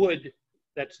the wood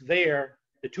that's there,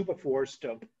 the 2x4s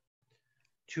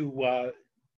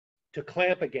to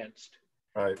clamp against.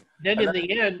 Right. Then in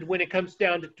the end, when it comes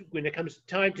time to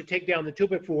take down the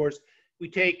 2x4s, we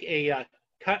take a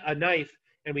knife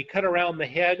and we cut around the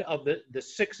head of the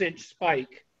 6-inch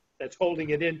spike that's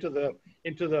holding it into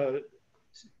the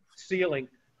ceiling.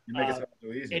 You make it sound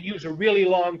so easy. And use a really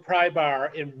long pry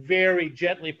bar and very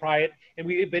gently pry it. And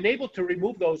we've been able to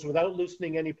remove those without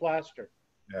loosening any plaster.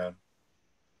 Yeah.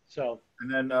 So.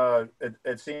 And then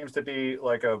it seems to be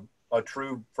like a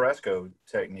true fresco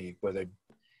technique where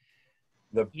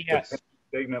the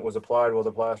pigment was applied while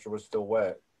the plaster was still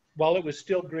wet. While it was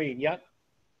still green, yep.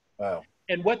 Wow.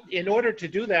 And in order to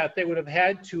do that, they would have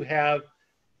had to have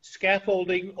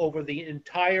scaffolding over the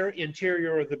entire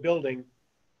interior of the building.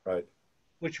 Right.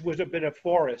 Which would have been a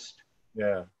forest.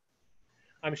 Yeah.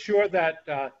 I'm sure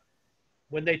that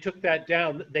when they took that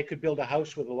down, they could build a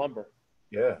house with the lumber.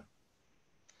 Yeah.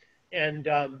 And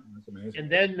that's amazing. and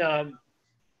then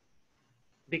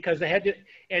because they had to,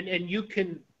 and you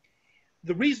can,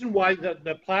 the reason why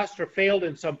the plaster failed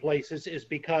in some places is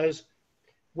because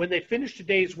when they finished a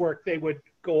day's work, they would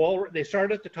they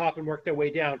started at the top and work their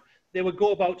way down. They would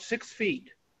go about 6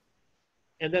 feet,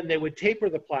 and then they would taper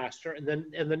the plaster, and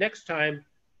the next time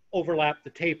overlap the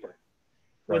taper.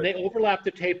 When they overlapped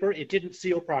the taper, it didn't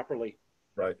seal properly.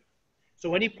 Right.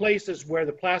 So any places where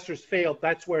the plaster's failed,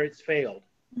 that's where it's failed.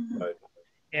 Right.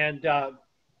 And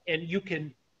you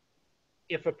can,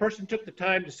 if a person took the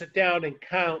time to sit down and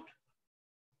count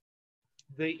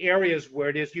the areas where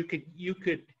it is, you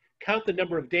could count the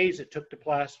number of days it took to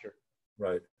plaster.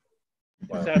 Right.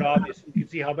 Wow. It's that obvious. You can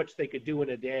see how much they could do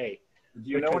in a day. Do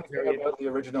you know anything about the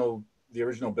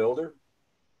original builder?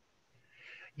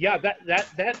 Yeah,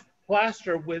 that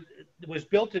plaster was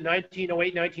built in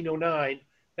 1908, 1909.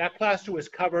 That plaster was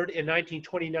covered in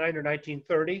 1929 or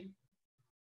 1930.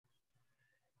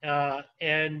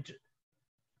 And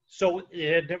so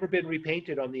it had never been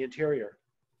repainted on the interior.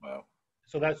 Wow.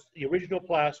 So that's the original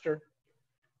plaster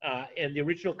and the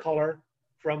original color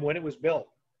from when it was built.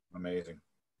 Amazing.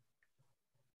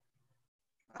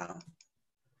 Wow.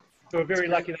 So we're very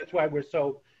lucky. That's why we're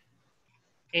so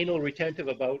anal retentive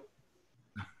about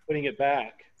putting it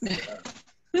back.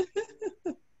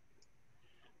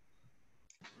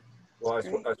 Well,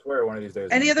 I swear one of these days.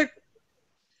 Any other?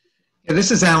 Yeah,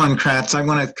 this is Alan Kratz. I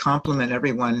want to compliment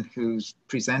everyone who's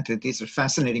presented. These are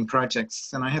fascinating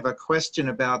projects. And I have a question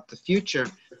about the future.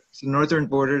 Is the Northern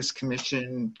Borders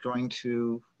Commission going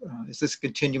to, is this a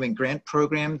continuing grant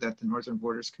program that the Northern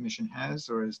Borders Commission has,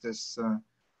 or is this,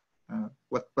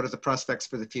 what are the prospects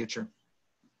for the future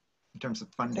in terms of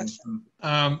funding?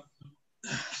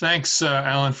 Thanks,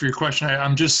 Alan, for your question. I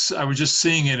was just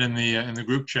seeing it in the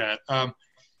group chat.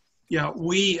 Yeah,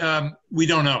 we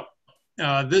don't know.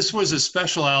 This was a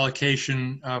special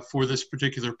allocation for this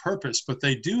particular purpose, but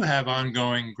they do have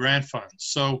ongoing grant funds.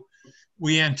 So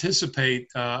we anticipate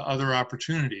other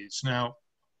opportunities. Now,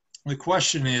 the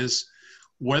question is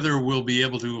whether we'll be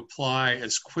able to apply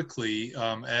as quickly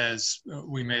as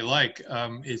we may like.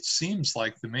 It seems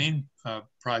like the main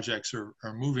projects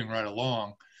are moving right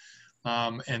along,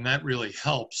 and that really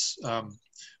helps.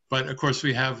 But of course,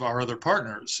 we have our other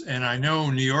partners, and I know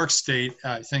New York State,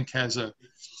 I think, has a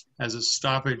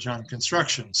stoppage on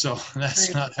construction, so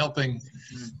that's not helping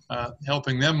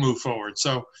them move forward.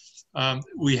 So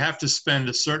we have to spend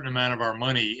a certain amount of our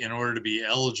money in order to be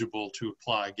eligible to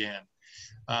apply again.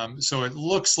 So it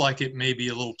looks like it may be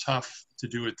a little tough to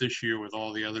do it this year with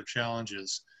all the other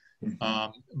challenges.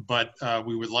 But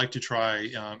we would like to try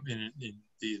in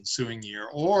the ensuing year,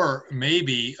 or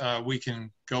maybe we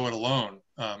can go it alone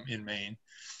in Maine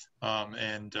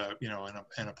and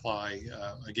apply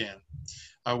again.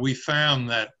 We found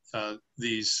that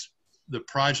the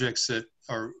projects that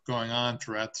are going on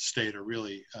throughout the state are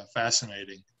really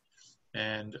fascinating.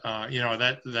 And,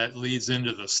 that leads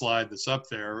into the slide that's up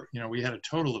there. We had a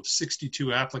total of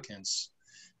 62 applicants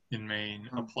in Maine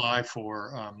apply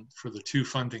for the 2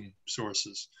 funding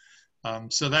sources.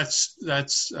 So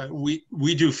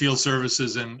we do field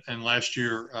services, and last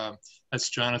year, that's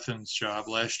Jonathan's job.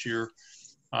 Last year,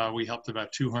 we helped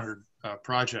about 200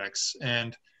 projects.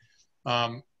 And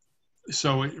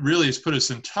so it really has put us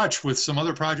in touch with some of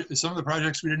the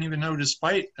projects we didn't even know,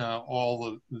 despite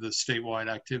all the statewide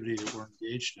activity that we're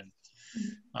engaged in.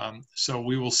 So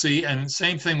we will see. And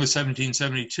same thing with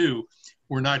 1772.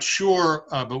 We're not sure,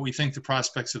 but we think the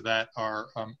prospects of that are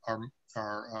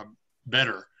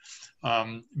better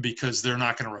because they're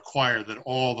not going to require that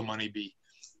all the money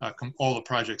all the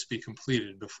projects be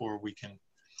completed before we can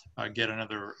get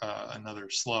another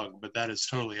slug. But that is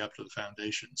totally up to the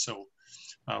foundation. So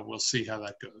we'll see how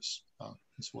that goes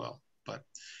as well. But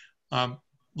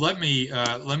let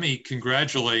me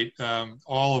congratulate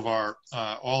all of our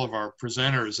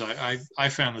presenters. I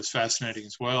found this fascinating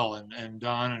as well, and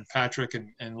Don and Patrick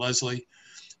and Lesley,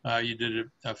 you did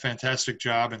a fantastic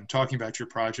job in talking about your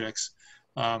projects,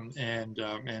 and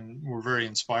were very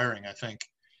inspiring, I think.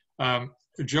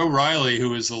 Joe Riley,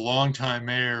 who is the longtime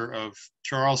mayor of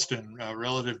Charleston,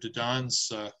 relative to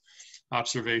Don's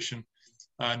observation,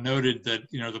 noted that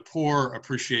the poor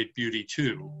appreciate beauty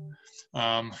too.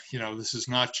 This is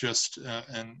not just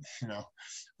an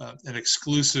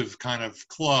exclusive kind of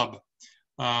club.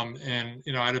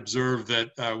 I'd observed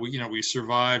that we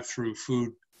survive through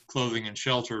food, clothing, and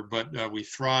shelter, but we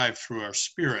thrive through our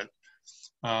spirit.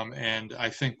 And I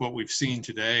think what we've seen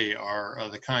today are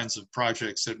the kinds of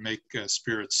projects that make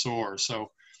spirits soar.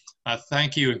 So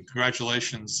thank you and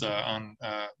congratulations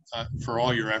for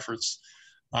all your efforts.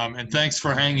 And thanks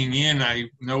for hanging in. I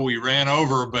know we ran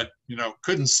over, but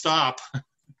couldn't stop.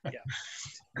 Yeah.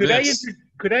 Could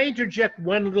I interject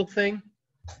one little thing?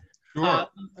 Sure.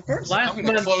 I'm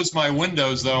going to close my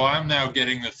windows, though. I'm now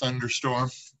getting the thunderstorm.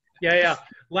 Yeah.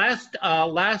 Last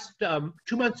 2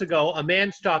 months ago, a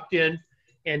man stopped in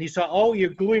and he saw, oh, you're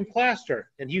gluing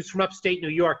plaster. And he's from upstate New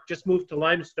York, just moved to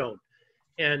Limestone.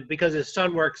 And because his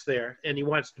son works there and he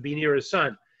wants to be near his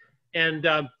son. And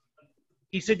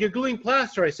he said, you're gluing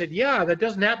plaster. I said, yeah, that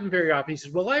doesn't happen very often. He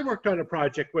said, well, I worked on a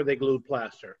project where they glued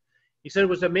plaster. He said, it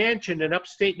was a mansion in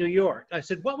upstate New York. I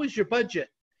said, what was your budget?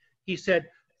 He said,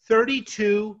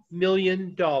 $32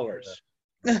 million.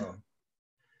 And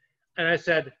I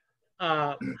said,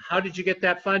 how did you get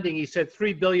that funding? He said,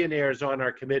 3 billionaires on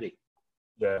our committee.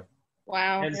 Yeah.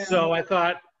 Wow. And so I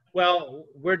thought, well,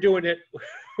 we're doing it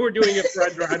for under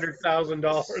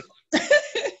 $100,000.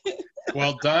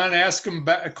 Well,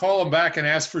 Don, call him back and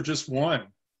ask for just one.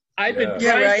 I've been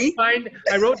trying to find,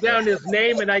 I wrote down his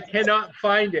name and I cannot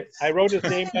find it. I wrote his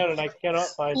name down and I cannot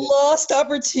find it. Lost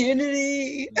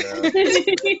opportunity. Yeah.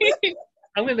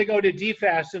 I'm going to go to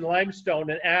DFAS in Limestone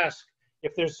and ask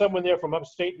if there's someone there from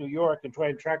upstate New York and try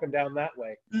and track him down that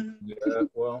way. Yeah,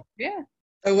 well. Yeah.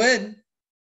 I would.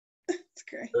 That's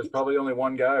great. There's probably only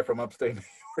one guy from upstate New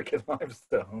York in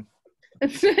Limestone.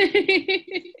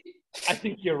 I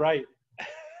think you're right.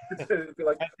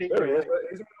 Like, I think you're right.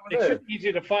 It should be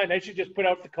easy to find. I should just put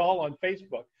out the call on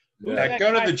Facebook. Yeah,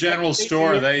 go to the general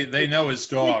store. They know his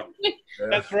dog. Yeah.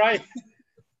 That's right.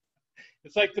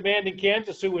 It's like the man in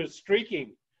Kansas who was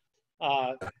streaking.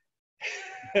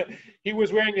 He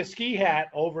was wearing a ski hat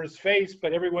over his face,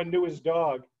 but everyone knew his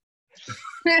dog.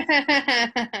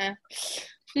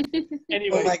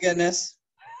 Anyway. Oh my goodness.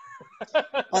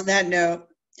 On that note,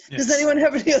 yes. Does anyone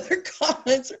have any other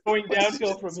comments? Going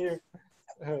downhill from here.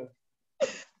 Well,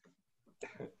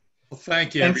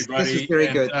 thank you, Thanks. everybody. This is very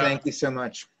good. Thank you so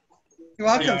much. You're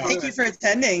welcome. Yeah. Thank you for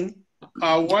attending.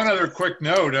 One other quick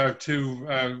note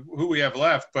to who we have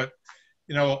left, but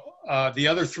the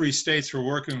other 3 states we're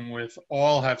working with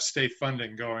all have state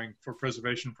funding going for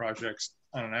preservation projects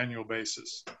on an annual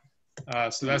basis.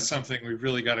 So that's something we've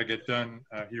really got to get done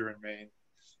here in Maine.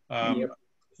 Yep.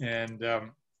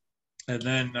 And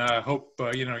then hope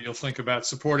you'll think about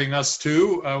supporting us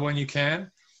too when you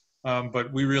can.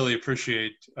 But we really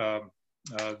appreciate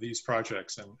these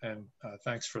projects, and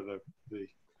thanks for the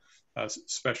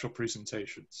special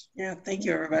presentations. Yeah, thank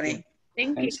you, everybody.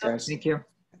 Thank Thanks, you. guys. Thank you.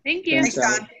 Thank you. Thanks,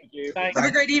 Don. you. Have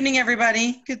a great evening,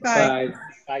 everybody. Goodbye.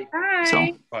 Bye. Bye. So,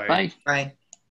 Bye. bye. Bye.